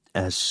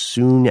as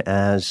soon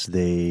as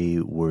they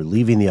were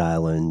leaving the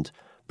island,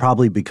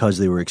 probably because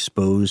they were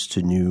exposed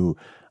to new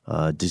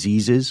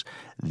diseases,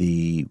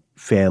 the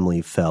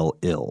family fell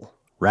ill,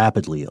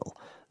 rapidly ill.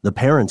 The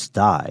parents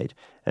died.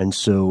 And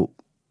so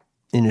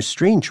In a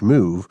strange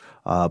move,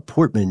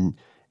 Portman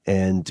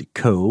and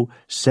co.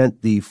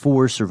 sent the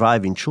 4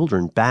 surviving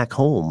children back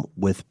home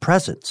with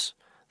presents,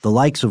 the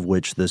likes of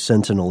which the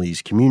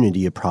Sentinelese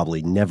community had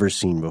probably never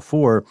seen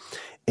before.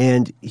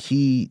 And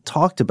he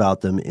talked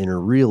about them in a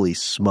really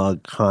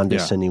smug,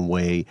 condescending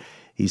way.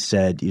 He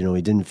said, he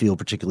didn't feel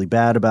particularly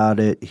bad about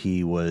it.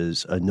 He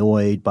was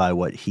annoyed by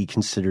what he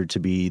considered to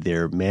be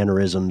their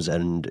mannerisms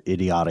and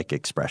idiotic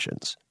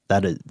expressions.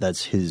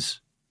 That's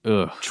his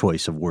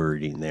choice of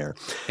wording there.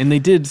 And they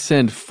did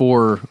send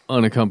 4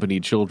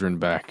 unaccompanied children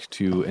back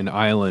to an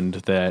island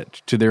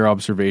that, to their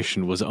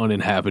observation, was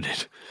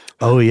uninhabited.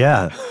 Oh,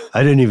 yeah.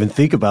 I didn't even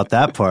think about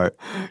that part.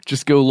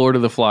 Just go Lord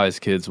of the Flies,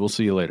 kids. We'll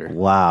see you later.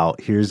 Wow.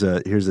 Here's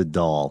a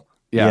doll.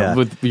 Yeah,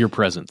 with your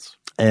presents.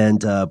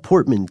 And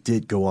Portman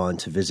did go on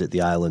to visit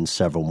the island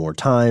several more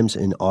times.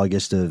 In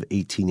August of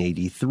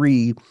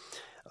 1883,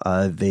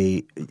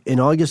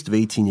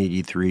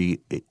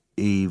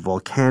 a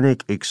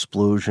volcanic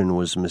explosion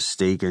was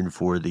mistaken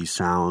for the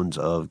sounds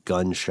of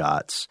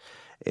gunshots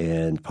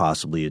and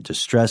possibly a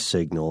distress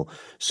signal.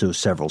 So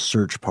several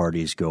search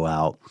parties go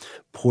out.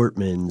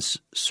 Portman's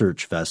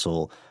search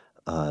vessel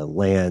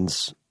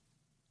lands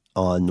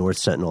on North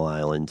Sentinel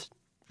Island.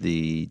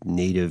 The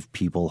native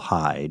people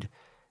hide.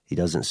 He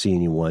doesn't see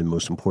anyone.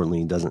 Most importantly,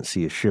 he doesn't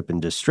see a ship in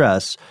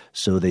distress.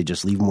 So they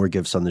just leave more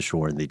gifts on the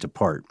shore and they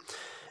depart.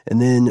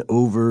 And then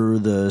over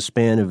the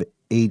span of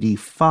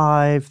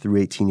 1885 through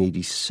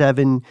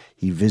 1887,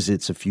 he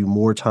visits a few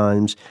more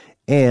times.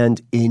 And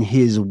in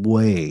his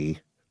way,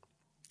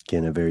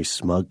 again, a very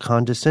smug,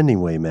 condescending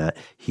way, Matt,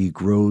 he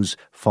grows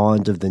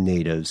fond of the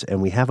natives.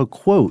 And we have a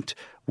quote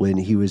when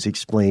he was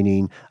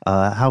explaining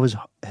how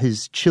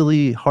his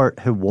chilly heart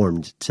had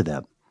warmed to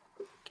them.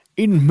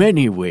 In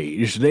many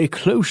ways, they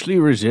closely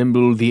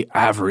resemble the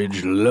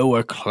average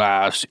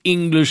lower-class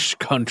English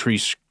country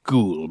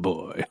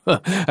schoolboy.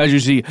 As you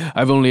see,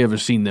 I've only ever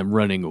seen them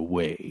running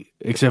away,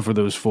 except for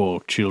those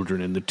 4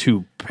 children and the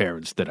 2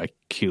 parents that I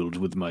killed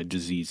with my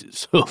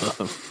diseases.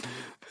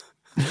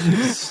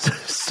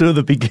 So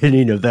the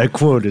beginning of that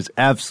quote is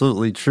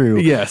absolutely true.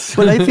 Yes.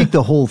 But I think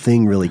the whole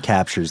thing really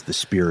captures the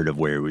spirit of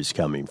where he was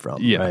coming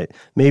from, right?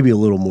 Maybe a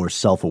little more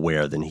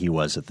self-aware than he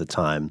was at the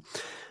time.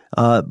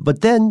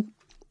 But then,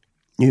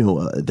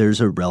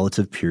 there's a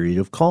relative period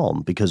of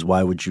calm, because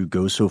why would you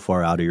go so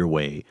far out of your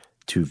way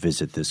to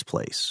visit this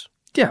place?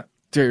 Yeah.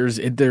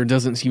 There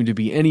doesn't seem to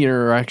be any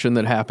interaction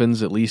that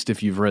happens, at least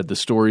if you've read the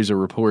stories or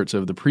reports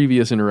of the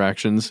previous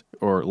interactions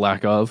or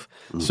lack of.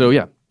 Mm-hmm. So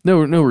yeah, no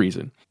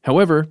reason.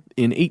 However,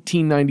 in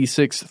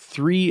 1896,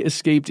 3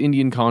 escaped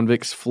Indian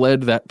convicts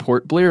fled that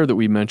Port Blair that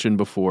we mentioned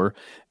before.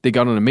 They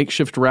got on a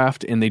makeshift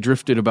raft and they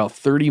drifted about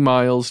 30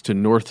 miles to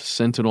North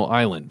Sentinel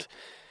Island.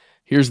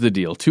 Here's the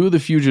deal. 2 of the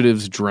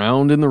fugitives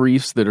drowned in the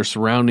reefs that are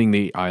surrounding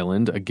the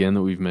island, again,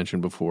 that we've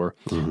mentioned before.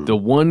 Mm-hmm.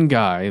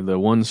 The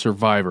one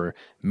survivor,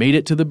 made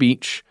it to the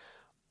beach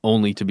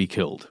only to be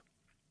killed.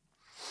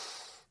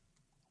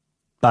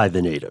 By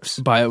the natives.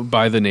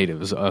 By the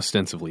natives,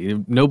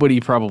 ostensibly. Nobody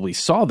probably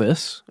saw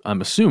this,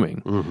 I'm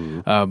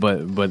assuming,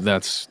 but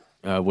that's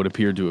what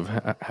appeared to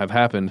have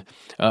happened.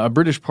 A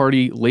British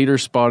party later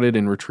spotted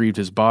and retrieved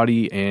his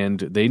body,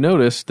 and they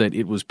noticed that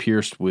it was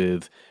pierced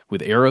with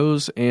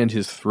arrows and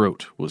his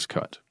throat was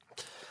cut.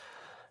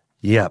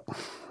 Yep.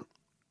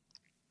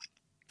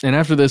 And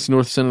after this,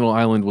 North Sentinel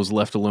Island was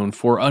left alone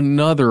for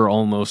another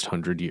almost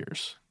 100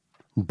 years.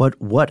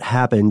 But what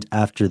happened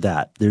after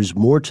that? There's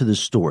more to the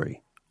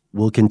story.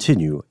 We'll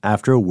continue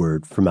after a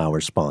word from our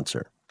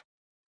sponsor.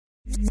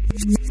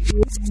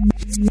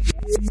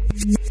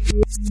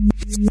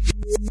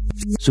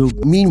 So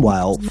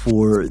meanwhile,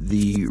 for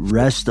the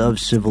rest of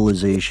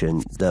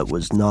civilization that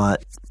was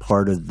not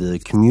part of the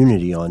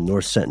community on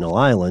North Sentinel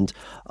Island,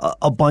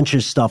 a bunch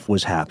of stuff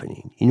was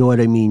happening. You know what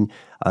I mean?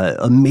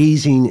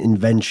 Amazing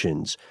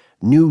inventions,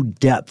 new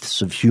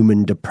depths of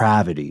human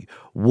depravity,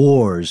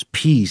 wars,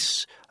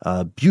 peace,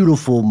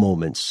 beautiful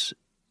moments.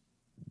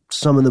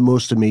 Some of the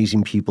most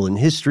amazing people in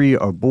history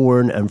are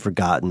born and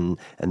forgotten,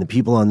 and the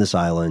people on this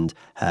island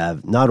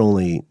have not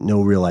only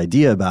no real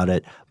idea about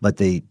it, but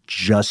they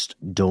just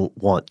don't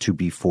want to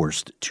be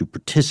forced to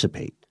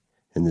participate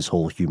in this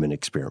whole human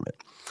experiment.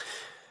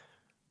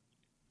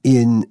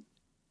 In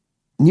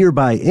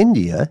nearby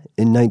India,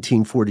 in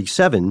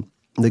 1947,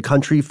 the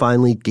country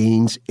finally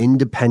gains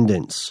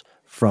independence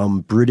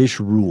from British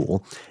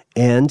rule,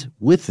 and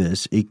with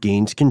this, it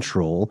gains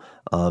control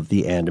of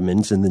the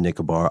Andamans and the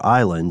Nicobar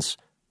Islands,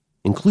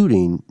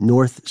 including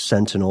North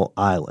Sentinel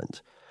Island.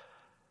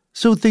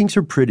 So things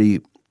are pretty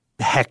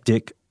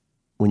hectic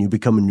when you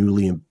become a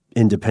newly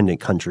independent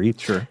country.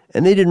 Sure.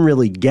 And they didn't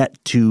really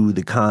get to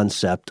the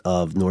concept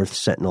of North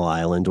Sentinel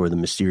Island or the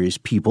mysterious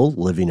people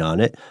living on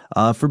it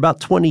for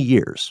about 20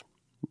 years.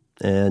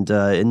 And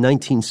in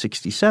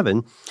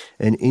 1967,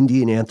 an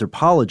Indian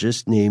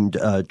anthropologist named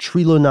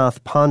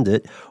Trilonath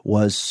Pandit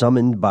was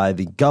summoned by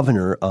the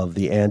governor of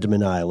the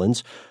Andaman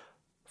Islands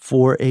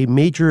for a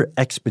major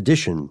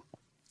expedition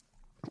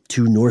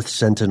to North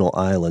Sentinel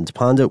Island.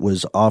 Pandit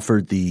was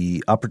offered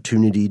the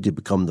opportunity to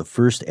become the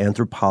first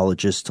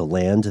anthropologist to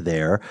land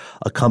there,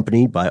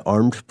 accompanied by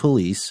armed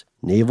police,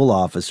 naval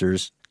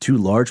officers, 2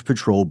 large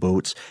patrol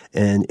boats,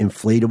 and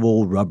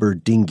inflatable rubber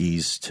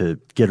dinghies to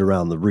get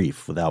around the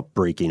reef without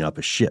breaking up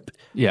a ship.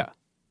 Yeah.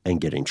 And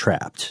getting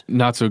trapped.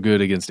 Not so good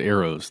against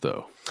arrows,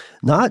 though.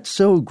 Not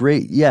so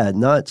great. Yeah,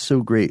 not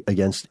so great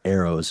against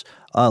arrows.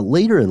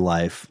 Later in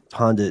life,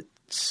 Pandit,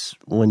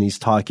 when he's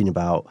talking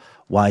about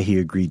why he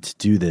agreed to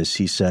do this,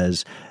 he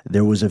says,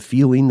 there was a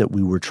feeling that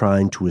we were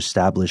trying to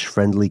establish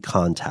friendly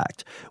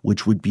contact,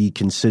 which would be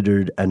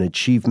considered an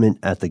achievement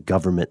at the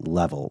government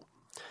level.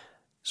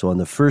 So on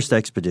the first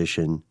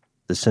expedition,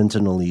 the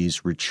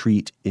Sentinelese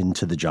retreat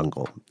into the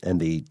jungle, and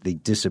they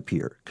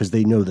disappear because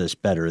they know this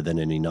better than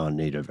any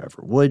non-native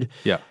ever would.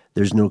 Yeah.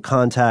 There's no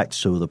contact,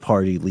 so the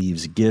party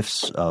leaves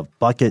gifts of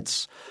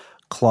buckets,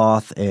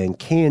 cloth, and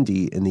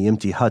candy in the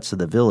empty huts of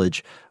the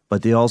village,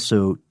 but they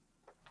also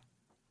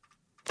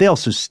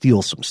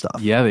steal some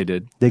stuff. Yeah, they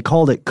did. They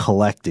called it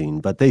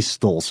collecting, but they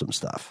stole some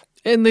stuff.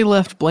 And they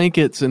left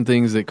blankets and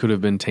things that could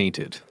have been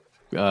tainted,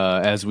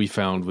 as we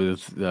found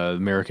with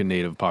American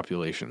native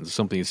populations.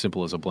 Something as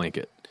simple as a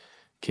blanket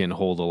can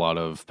hold a lot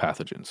of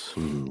pathogens.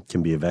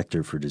 Can be a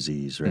vector for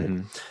disease, right?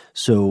 Mm-hmm.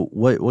 So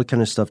what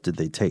kind of stuff did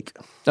they take?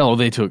 Oh,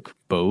 they took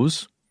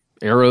bows,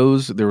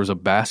 arrows, there was a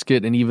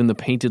basket, and even the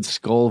painted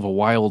skull of a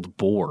wild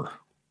boar.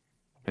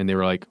 And they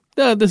were like,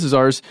 this is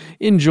ours.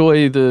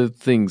 Enjoy the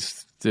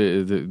things,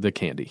 the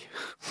candy.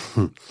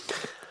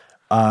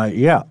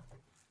 Yeah.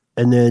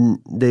 And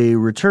then they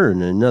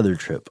return another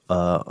trip.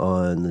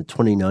 On the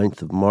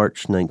 29th of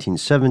March,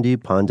 1970,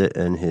 Pandit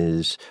and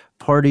his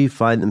party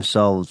find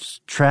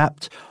themselves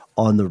trapped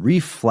on the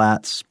reef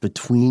flats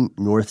between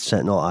North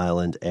Sentinel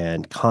Island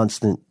and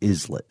Constant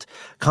Islet.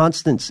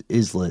 Constance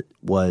Islet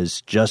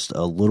was just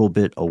a little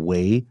bit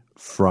away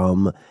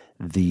from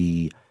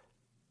the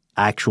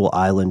actual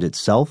island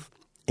itself.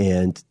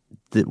 And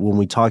when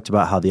we talked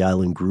about how the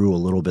island grew a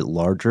little bit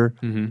larger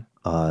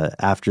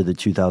after the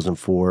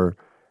 2004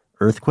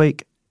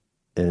 earthquake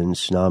and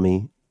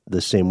tsunami, the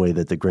same way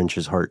that the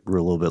Grinch's heart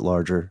grew a little bit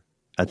larger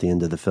at the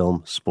end of the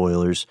film,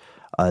 spoilers,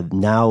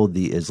 now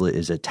the islet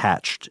is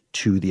attached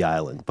to the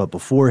island. But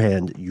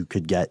beforehand, you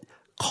could get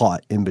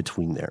caught in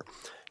between there,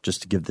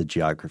 just to give the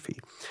geography.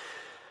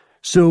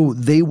 So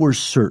they were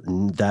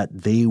certain that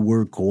they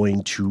were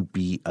going to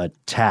be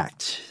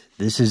attacked.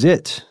 This is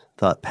it,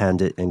 thought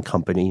Pandit and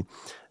company.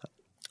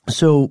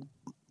 So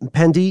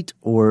Pandit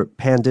or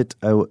Pandit,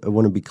 I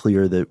want to be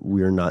clear that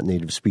we are not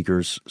native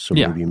speakers, so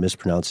maybe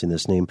mispronouncing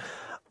this name.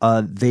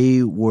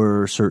 They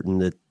were certain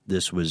that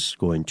this was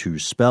going to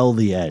spell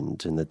the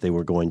end and that they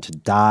were going to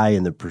die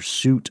in the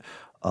pursuit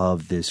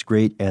of this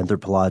great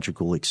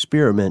anthropological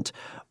experiment,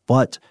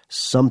 but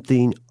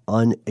something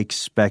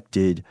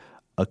unexpected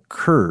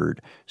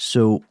occurred.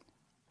 So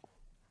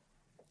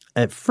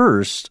at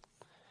first,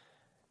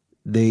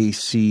 they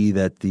see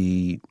that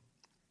 2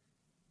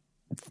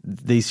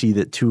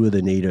 of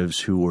the natives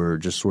who were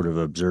just sort of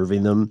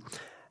observing them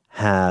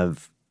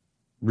have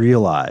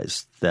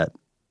realized that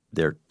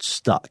they're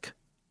stuck,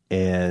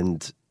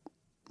 and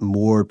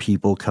more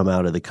people come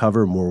out of the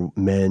cover, more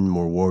men,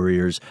 more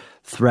warriors,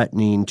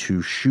 threatening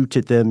to shoot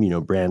at them,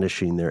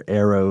 brandishing their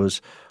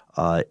arrows.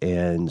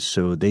 And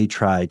so they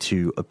try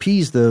to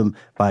appease them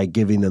by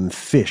giving them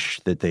fish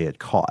that they had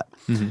caught.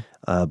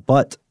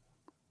 But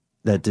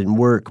that didn't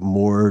work.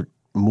 More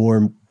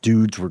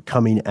dudes were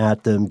coming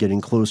at them,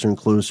 getting closer and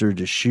closer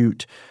to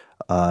shoot.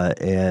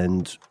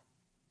 And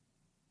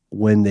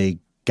when they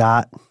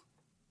got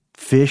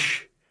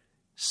fish,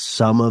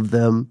 some of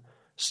them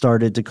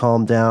started to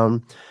calm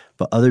down,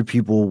 but other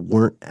people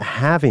weren't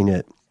having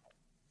it.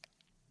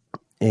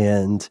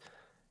 And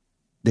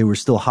they were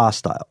still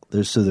hostile.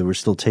 So they were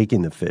still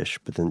taking the fish,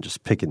 but then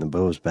just picking the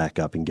bows back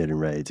up and getting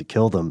ready to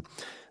kill them.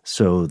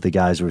 So the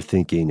guys were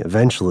thinking,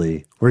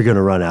 eventually, we're going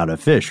to run out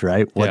of fish,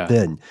 right? What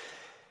then?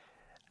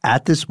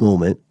 At this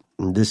moment,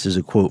 and this is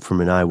a quote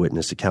from an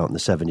eyewitness account in the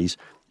 70s,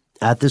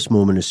 at this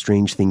moment, a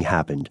strange thing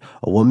happened.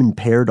 A woman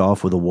paired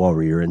off with a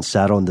warrior and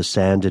sat on the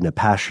sand in a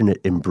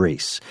passionate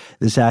embrace.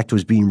 This act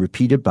was being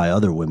repeated by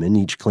other women,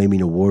 each claiming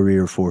a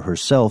warrior for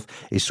herself,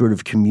 a sort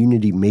of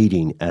community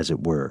mating, as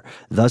it were.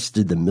 Thus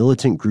did the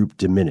militant group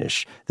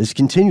diminish. This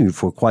continued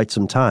for quite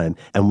some time,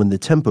 and when the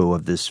tempo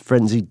of this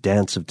frenzied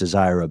dance of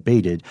desire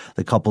abated,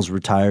 the couples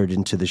retired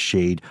into the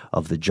shade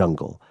of the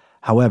jungle.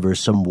 However,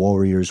 some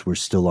warriors were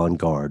still on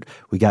guard.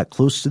 We got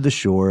close to the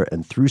shore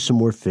and threw some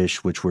more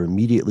fish, which were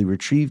immediately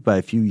retrieved by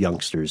a few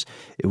youngsters.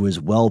 It was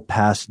well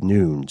past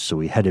noon, so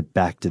we headed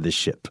back to the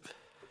ship.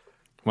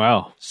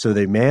 Wow. So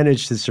they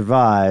managed to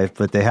survive,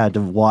 but they had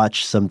to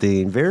watch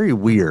something very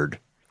weird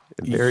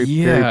and very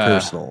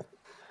personal.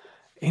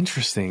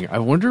 Interesting. I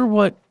wonder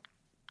what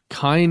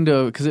kind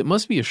of, because it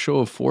must be a show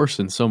of force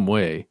in some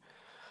way.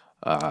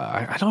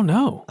 I don't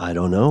know. I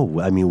don't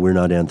know. I mean, we're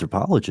not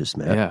anthropologists,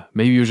 man. Yeah,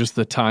 maybe it was just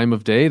the time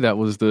of day. That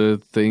was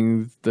the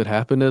thing that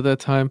happened at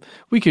that time.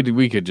 We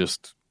could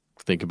just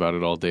think about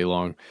it all day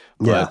long.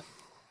 But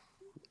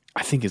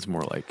I think it's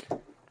more like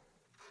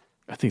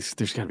I think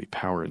there's got to be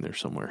power in there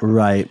somewhere.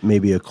 Right.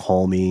 Maybe a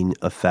calming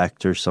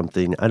effect or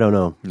something. I don't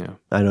know. Yeah.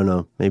 I don't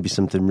know. Maybe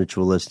something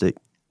ritualistic.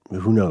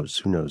 Who knows?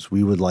 Who knows?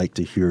 We would like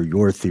to hear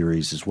your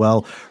theories as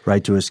well.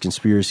 Write to us,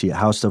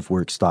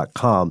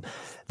 conspiracy@howstuffworks.com.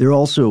 There are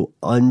also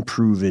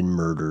unproven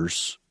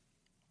murders,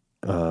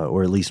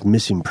 or at least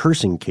missing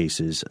person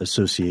cases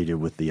associated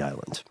with the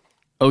island.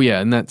 Oh,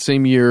 yeah. In that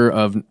same year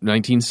of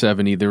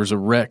 1970, there was a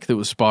wreck that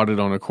was spotted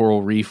on a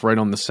coral reef right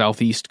on the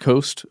southeast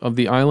coast of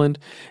the island.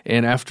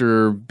 And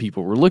after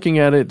people were looking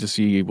at it to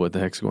see what the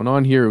heck's going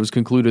on here, it was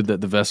concluded that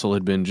the vessel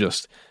had been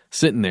just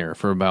sitting there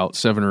for about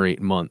 7 or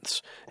 8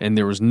 months. And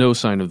there was no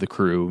sign of the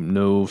crew,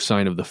 no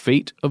sign of the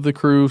fate of the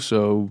crew.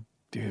 So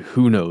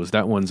who knows?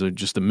 That one's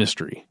just a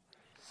mystery.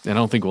 And I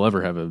don't think we'll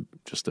ever have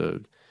just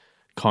a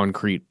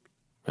concrete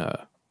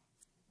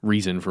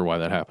reason for why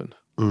that happened.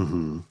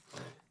 Mm-hmm.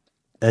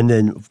 And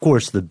then, of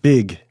course, the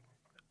big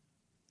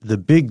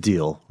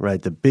deal, right?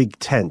 The big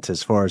tent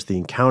as far as the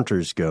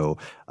encounters go.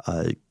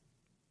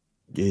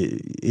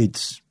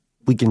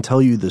 We can tell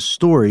you the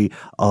story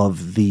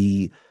of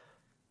the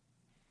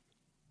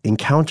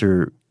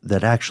encounter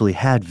that actually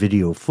had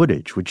video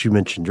footage, which you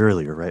mentioned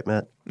earlier, right,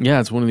 Matt?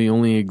 Yeah, it's one of the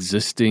only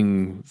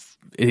existing.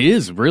 It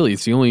is really.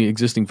 It's the only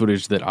existing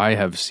footage that I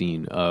have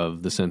seen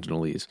of the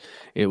Sentinelese.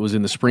 It was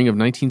in the spring of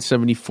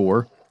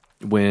 1974.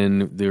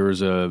 When there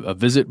was a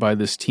visit by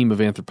this team of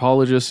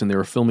anthropologists, and they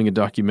were filming a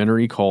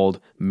documentary called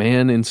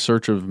Man in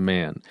Search of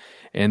Man.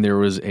 And there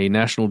was a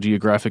National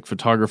Geographic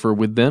photographer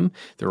with them.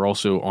 There were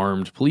also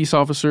armed police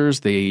officers.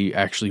 They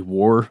actually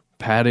wore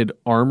padded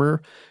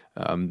armor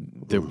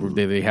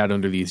they had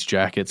under these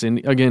jackets.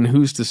 And again,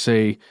 who's to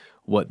say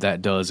what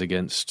that does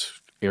against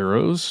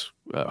arrows?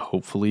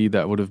 Hopefully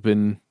that would have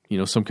been,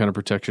 some kind of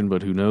protection,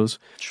 but who knows?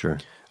 Sure.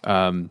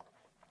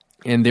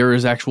 And there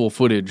is actual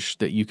footage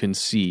that you can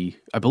see.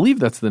 I believe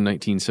that's the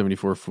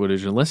 1974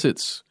 footage, unless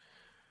it's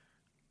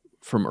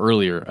from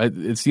earlier.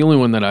 It's the only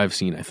one that I've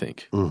seen, I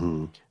think.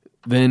 Mm-hmm.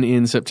 Then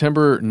in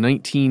September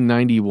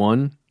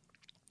 1991,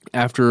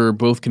 after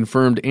both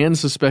confirmed and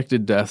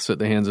suspected deaths at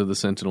the hands of the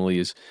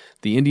Sentinelese,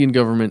 the Indian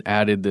government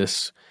added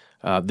this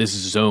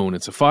zone.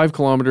 It's a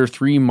 5-kilometer,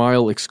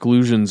 3-mile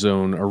exclusion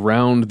zone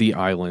around the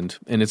island,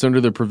 and it's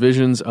under the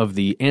provisions of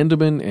the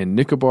Andaman and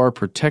Nicobar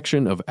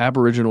Protection of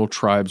Aboriginal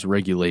Tribes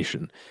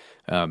Regulation.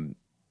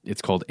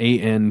 It's called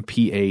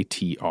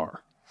ANPATR.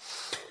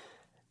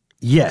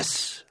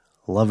 Yes.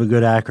 Love a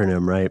good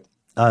acronym, right?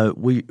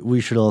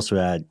 We should also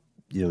add,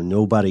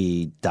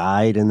 nobody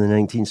died in the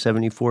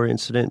 1974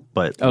 incident,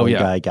 but one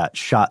guy got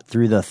shot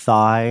through the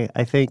thigh,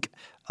 I think.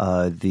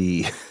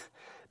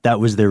 That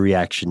was their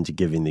reaction to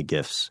giving the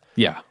gifts.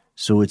 Yeah.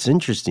 So it's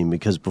interesting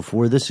because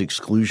before this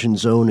exclusion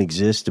zone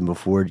exists and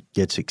before it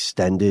gets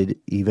extended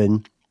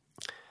even,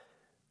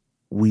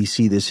 we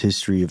see this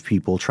history of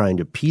people trying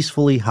to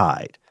peacefully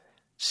hide,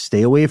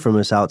 stay away from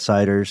us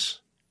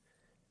outsiders,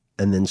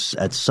 and then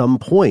at some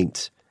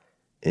point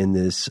in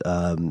this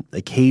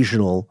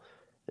occasional,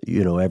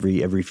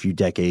 every few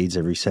decades,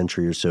 every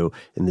century or so,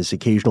 in this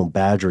occasional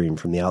badgering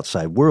from the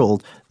outside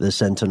world, the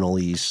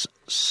Sentinelese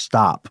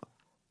stop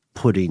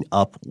putting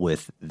up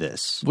with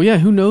this. Well, yeah,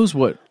 who knows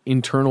what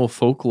internal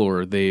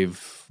folklore they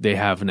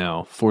have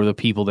now for the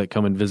people that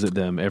come and visit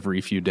them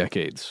every few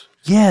decades.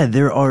 Yeah,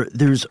 there are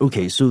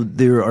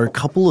a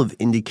couple of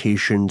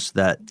indications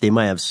that they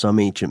might have some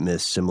ancient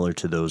myths similar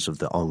to those of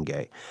the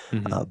Onge.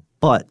 Mm-hmm.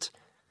 But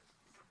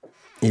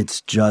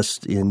it's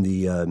just in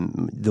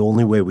the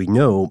only way we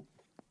know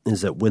is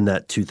that when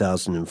that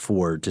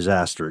 2004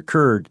 disaster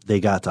occurred,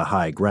 they got to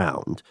high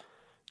ground.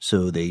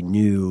 So they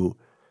knew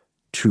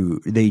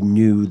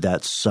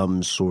that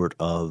some sort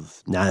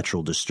of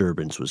natural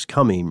disturbance was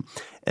coming,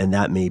 and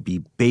that may be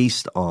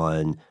based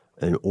on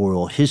an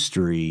oral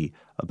history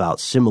about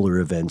similar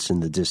events in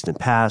the distant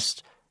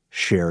past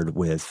shared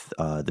with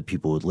the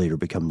people who would later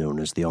become known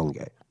as the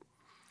Onge.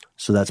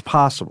 So that's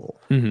possible.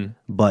 Mm-hmm.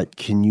 But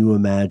can you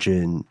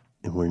imagine,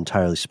 and we're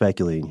entirely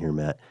speculating here,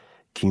 Matt,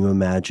 can you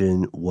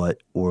imagine what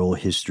oral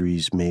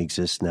histories may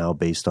exist now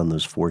based on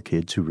those 4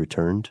 kids who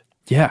returned?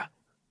 Yeah.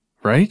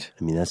 Right?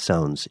 I mean, that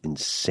sounds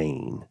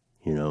insane,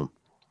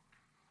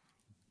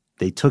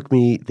 They took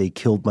me, they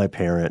killed my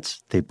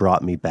parents, they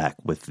brought me back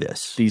with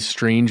this. These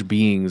strange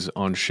beings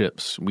on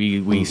ships. We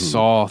mm-hmm.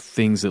 saw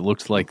things that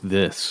looked like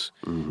this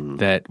mm-hmm.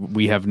 that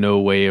we have no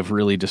way of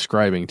really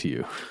describing to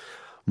you.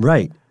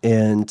 Right.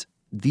 And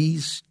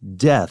these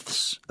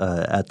deaths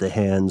at the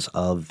hands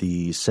of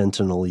the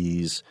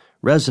Sentinelese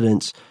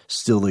residents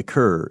still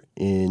occur.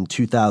 In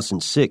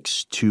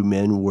 2006, 2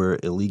 men were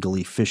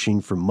illegally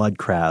fishing for mud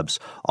crabs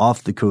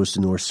off the coast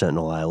of North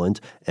Sentinel Island,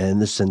 and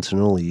the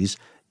Sentinelese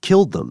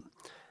killed them.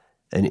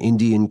 An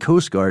Indian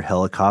Coast Guard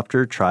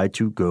helicopter tried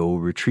to go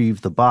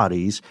retrieve the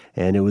bodies,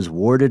 and it was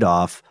warded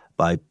off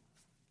by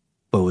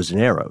bows and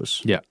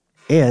arrows. Yeah.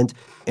 And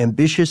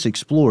ambitious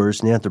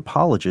explorers and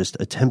anthropologists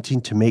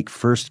attempting to make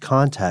first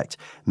contact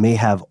may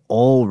have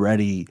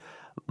already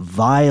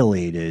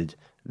violated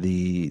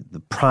the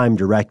prime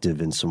directive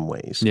in some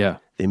ways. Yeah.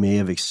 They may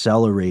have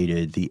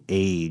accelerated the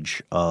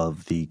age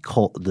of the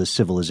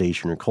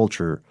civilization or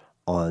culture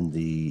on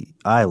the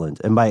island.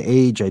 And by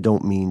age, I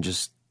don't mean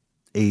just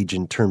age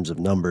in terms of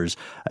numbers.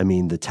 I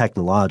mean the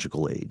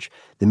technological age.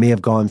 They may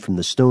have gone from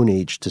the Stone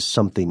Age to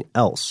something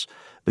else,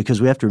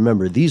 because we have to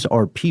remember these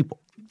are people.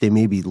 They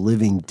may be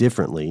living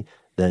differently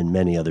than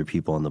many other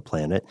people on the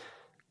planet,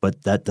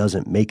 but that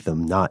doesn't make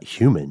them not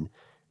human.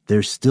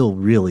 They're still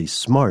really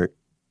smart,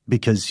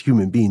 because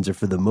human beings are,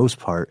 for the most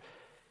part,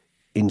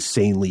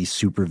 insanely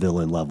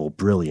supervillain level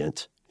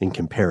brilliant in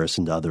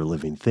comparison to other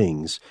living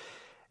things.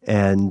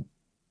 And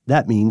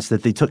that means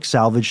that they took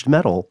salvaged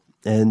metal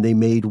and they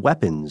made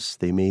weapons,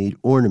 they made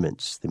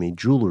ornaments, they made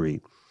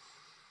jewelry.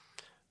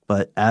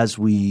 But as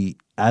we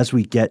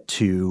get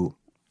to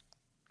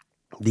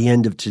the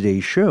end of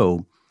today's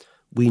show,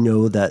 we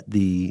know that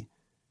the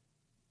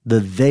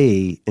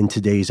they in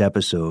today's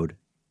episode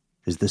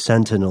is the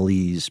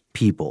Sentinelese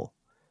people.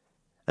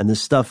 And the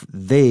stuff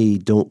they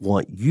don't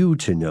want you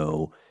to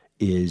know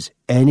is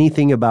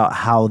anything about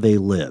how they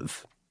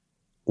live,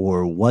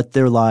 or what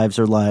their lives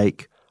are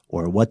like,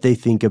 or what they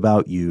think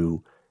about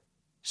you,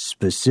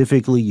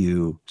 specifically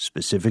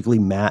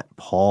Matt,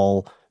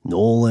 Paul,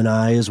 Noel, and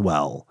I as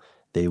well.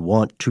 They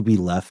want to be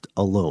left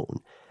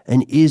alone.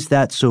 And is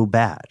that so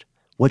bad?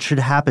 What should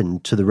happen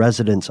to the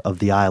residents of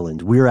the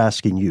island? We're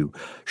asking you,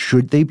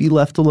 should they be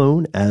left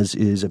alone, as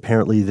is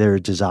apparently their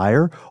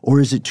desire, or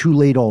is it too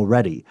late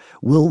already?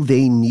 Will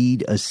they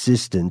need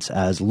assistance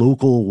as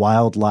local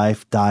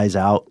wildlife dies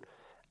out,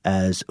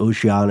 as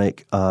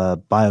oceanic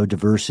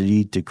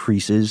biodiversity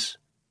decreases?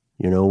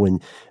 You know,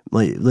 when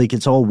like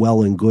it's all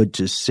well and good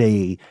to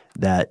say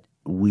that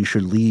we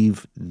should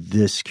leave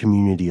this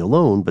community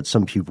alone, but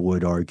some people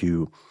would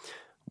argue,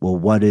 well,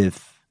 what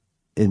if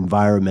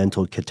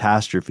environmental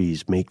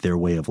catastrophes make their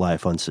way of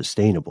life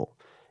unsustainable?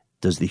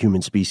 Does the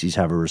human species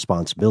have a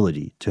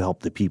responsibility to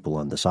help the people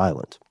on this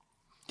island?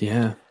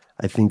 Yeah.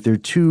 I think they're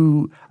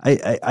two –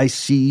 I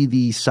see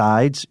the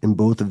sides in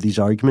both of these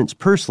arguments.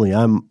 Personally,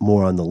 I'm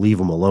more on the leave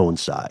them alone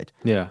side.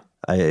 Yeah.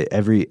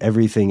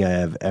 Everything I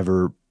have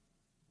ever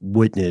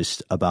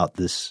witnessed about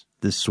this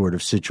sort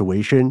of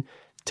situation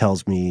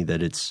tells me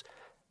that it's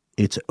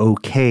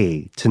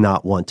okay to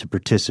not want to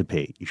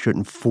participate. You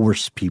shouldn't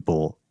force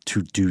people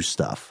to do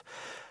stuff.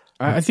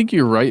 I think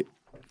you're right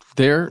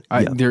there.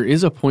 There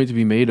is a point to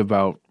be made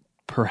about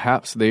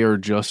perhaps they are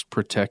just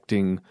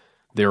protecting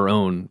their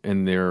own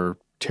and their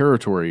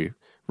territory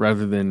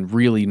rather than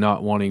really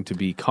not wanting to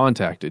be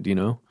contacted, you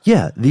know?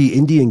 Yeah, the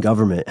Indian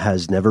government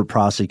has never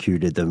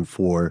prosecuted them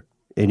for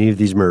any of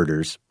these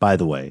murders, by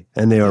the way,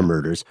 and they are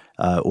murders,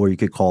 or you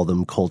could call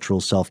them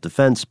cultural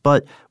self-defense.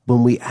 But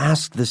when we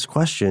ask this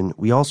question,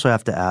 we also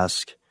have to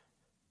ask,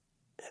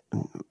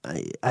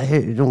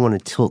 I don't want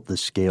to tilt the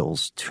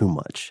scales too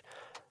much,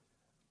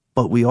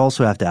 but we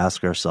also have to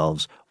ask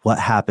ourselves what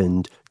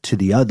happened to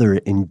the other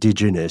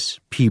indigenous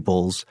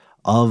peoples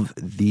of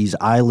these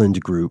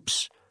island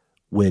groups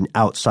when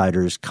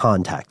outsiders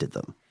contacted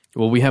them.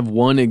 Well, we have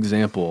one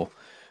example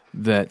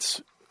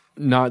that's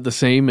not the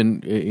same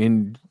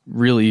in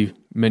really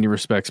many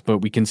respects, but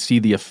we can see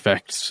the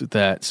effects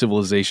that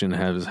civilization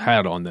has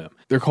had on them.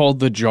 They're called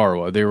the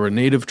Jarwa. They were a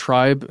native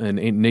tribe, a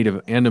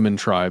native Andaman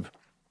tribe.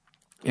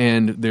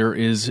 And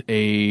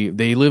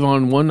they live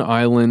on one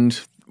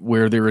island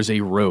where there is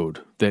a road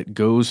that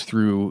goes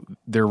through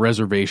their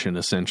reservation,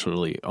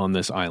 essentially, on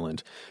this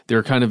island.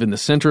 They're kind of in the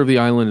center of the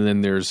island, and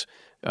then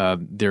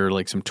there are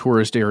like some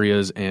tourist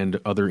areas and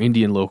other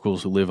Indian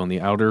locals who live on the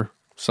outer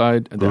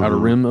side, the outer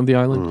rim of the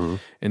island,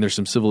 and there's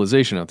some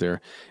civilization out there.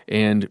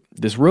 And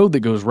this road that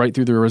goes right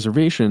through their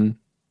reservation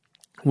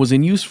was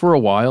in use for a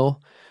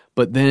while,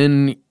 but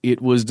then it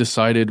was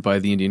decided by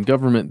the Indian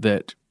government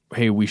that,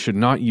 hey, we should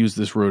not use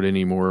this road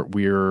anymore.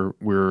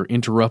 We're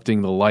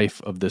interrupting the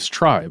life of this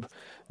tribe,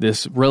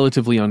 this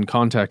relatively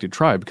uncontacted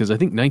tribe, because I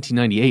think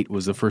 1998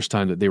 was the first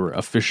time that they were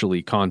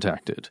officially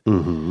contacted.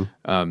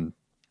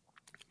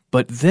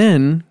 But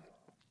then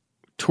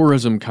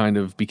tourism kind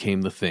of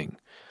became the thing,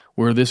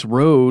 where this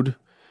road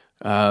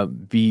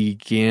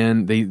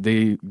began.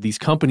 These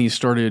companies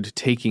started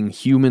taking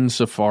human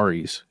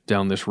safaris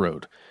down this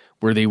road,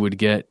 where they would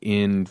get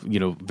in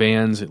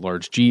vans,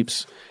 large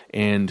jeeps,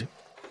 and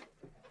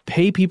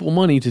pay people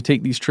money to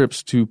take these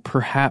trips to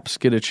perhaps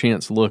get a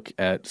chance look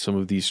at some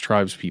of these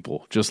tribes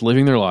people just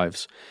living their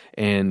lives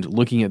and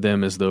looking at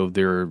them as though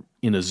they're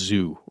in a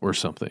zoo or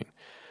something.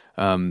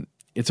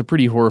 It's a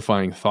pretty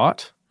horrifying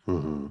thought,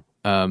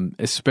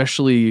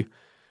 especially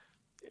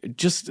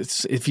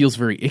it feels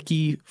very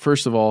icky,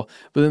 first of all.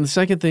 But then the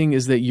second thing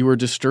is that you are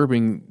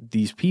disturbing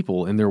these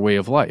people in their way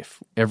of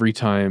life every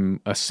time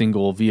a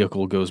single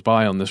vehicle goes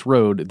by on this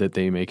road that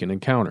they make an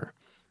encounter.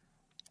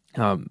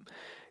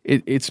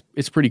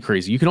 It's pretty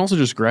crazy. You can also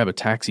just grab a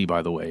taxi,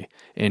 by the way,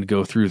 and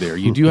go through there.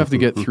 You do have to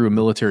get through a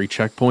military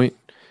checkpoint,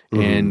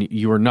 and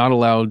you are not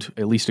allowed,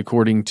 at least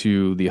according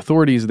to the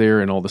authorities there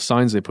and all the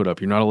signs they put up,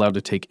 you're not allowed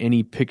to take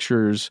any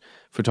pictures,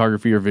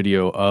 photography, or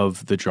video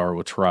of the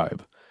Jarwa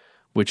tribe,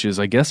 which is,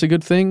 I guess, a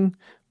good thing.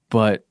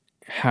 But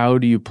how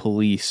do you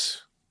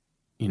police,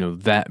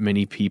 that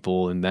many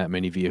people and that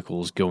many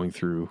vehicles going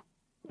through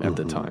at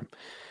the time?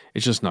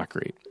 It's just not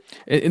great.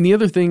 And the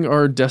other thing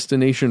are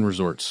destination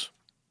resorts,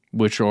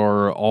 which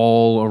are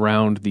all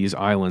around these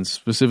islands,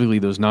 specifically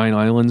those 9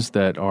 islands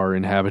that are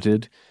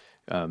inhabited,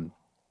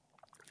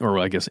 or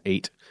I guess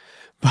 8.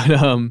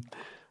 But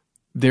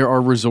there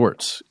are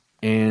resorts,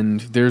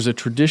 and there's a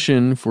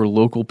tradition for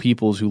local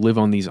peoples who live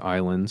on these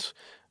islands,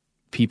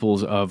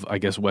 peoples of, I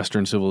guess,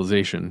 Western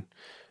civilization,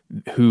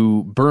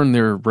 who burn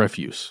their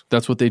refuse.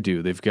 That's what they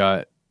do. They've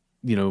got,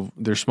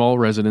 their small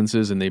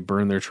residences and they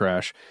burn their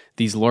trash.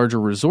 These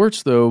larger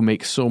resorts, though,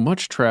 make so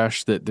much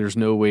trash that there's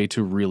no way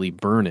to really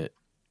burn it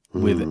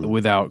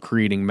without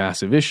creating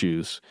massive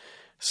issues.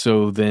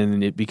 So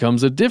then it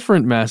becomes a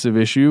different massive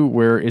issue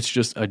where it's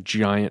just a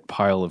giant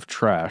pile of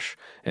trash,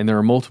 and there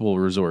are multiple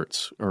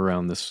resorts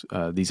around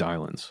these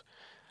islands.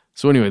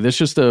 So anyway, that's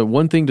just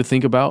one thing to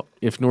think about.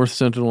 If North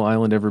Sentinel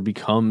Island ever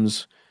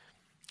becomes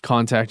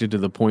contacted to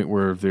the point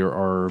where there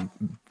are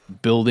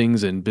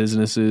buildings and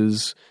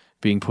businesses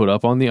being put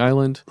up on the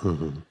island,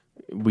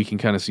 we can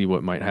kind of see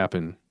what might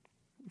happen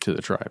to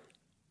the tribe.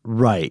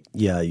 Right.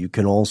 Yeah. You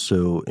can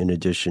also, in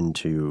addition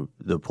to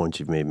the points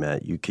you've made,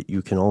 Matt, you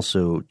can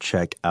also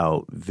check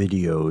out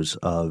videos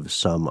of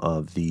some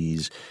of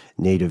these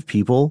native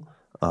people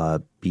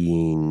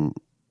being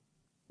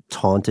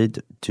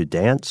taunted to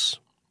dance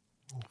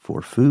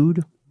for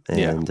food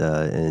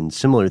and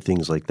similar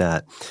things like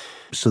that.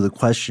 So the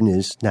question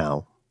is,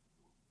 now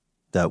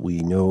that we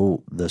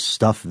know the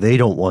stuff they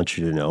don't want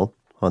you to know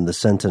on the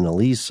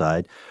Sentinelese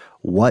side,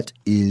 what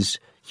is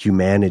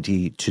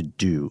humanity to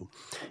do?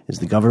 Is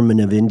the government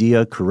of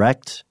India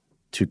correct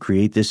to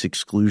create this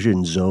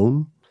exclusion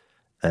zone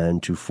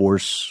and to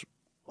force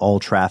all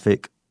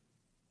traffic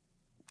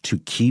to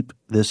keep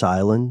this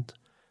island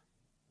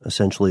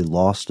essentially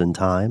lost in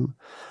time?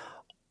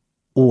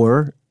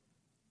 Or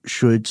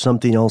should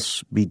something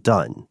else be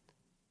done?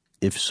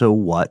 If so,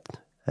 what?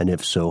 And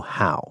if so,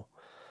 how?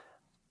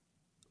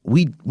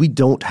 We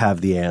don't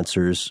have the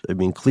answers. I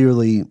mean,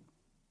 clearly,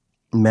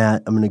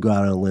 Matt, I'm going to go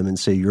out on a limb and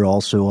say you're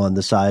also on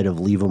the side of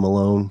leave them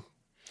alone.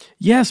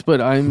 Yes, but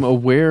I'm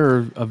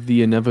aware of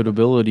the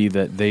inevitability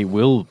that they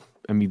will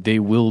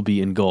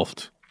be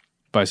engulfed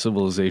by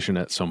civilization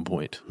at some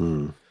point.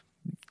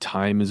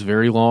 Time is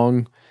very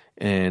long,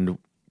 and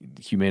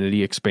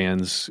humanity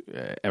expands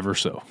ever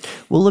so.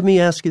 Well, let me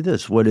ask you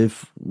this. What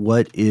if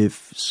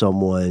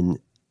someone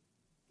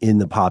in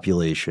the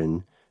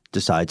population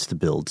decides to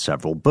build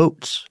several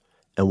boats?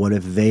 And what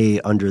if they,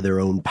 under their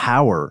own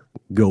power,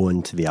 go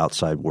into the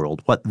outside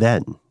world? What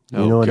then?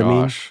 You know what I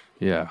mean?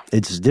 Yeah.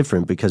 It's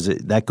different because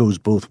that goes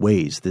both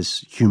ways, this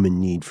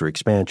human need for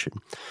expansion.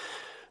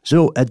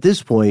 So at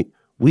this point,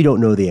 we don't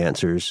know the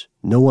answers.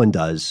 No one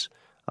does.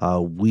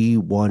 We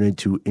wanted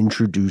to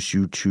introduce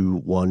you to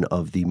one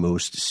of the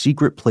most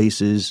secret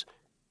places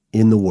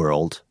in the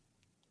world,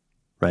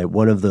 right?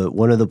 One of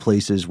the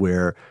places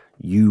where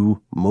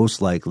you most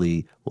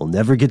likely will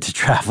never get to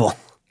travel.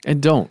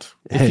 And don't.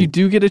 If you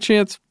do get a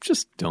chance,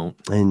 just don't.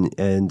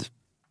 And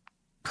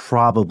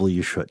probably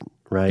you shouldn't,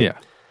 right? Yeah.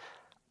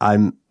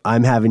 I'm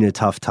having a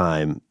tough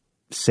time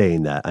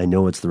saying that. I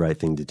know it's the right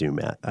thing to do,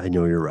 Matt. I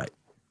know you're right.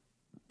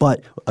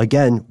 But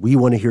again, we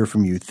want to hear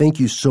from you. Thank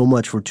you so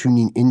much for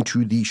tuning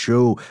into the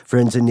show,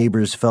 friends and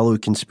neighbors, fellow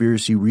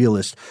conspiracy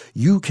realists.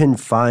 You can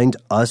find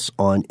us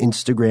on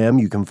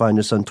Instagram. You can find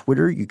us on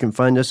Twitter. You can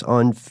find us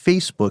on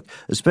Facebook,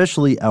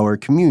 especially our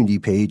community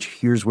page.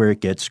 Here's where it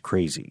gets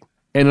crazy.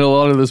 And in a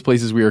lot of those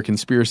places, we are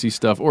Conspiracy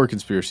Stuff or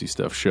Conspiracy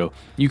Stuff Show.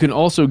 You can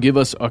also give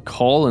us a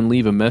call and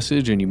leave a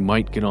message, and you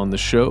might get on the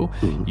show.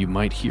 You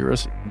might hear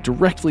us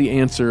directly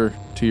answer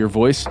to your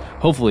voice.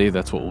 Hopefully,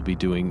 that's what we'll be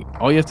doing.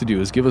 All you have to do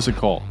is give us a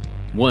call.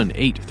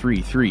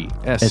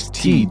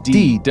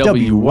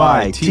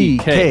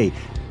 1-833-STDWYTK.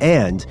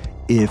 And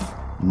if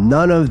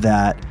none of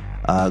that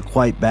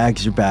quite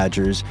bags your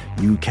badgers,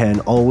 you can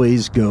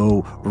always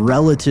go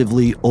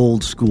relatively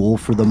old school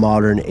for the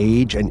modern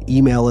age and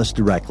email us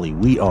directly.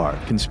 We are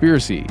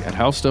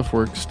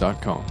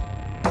conspiracy@howstuffworks.com.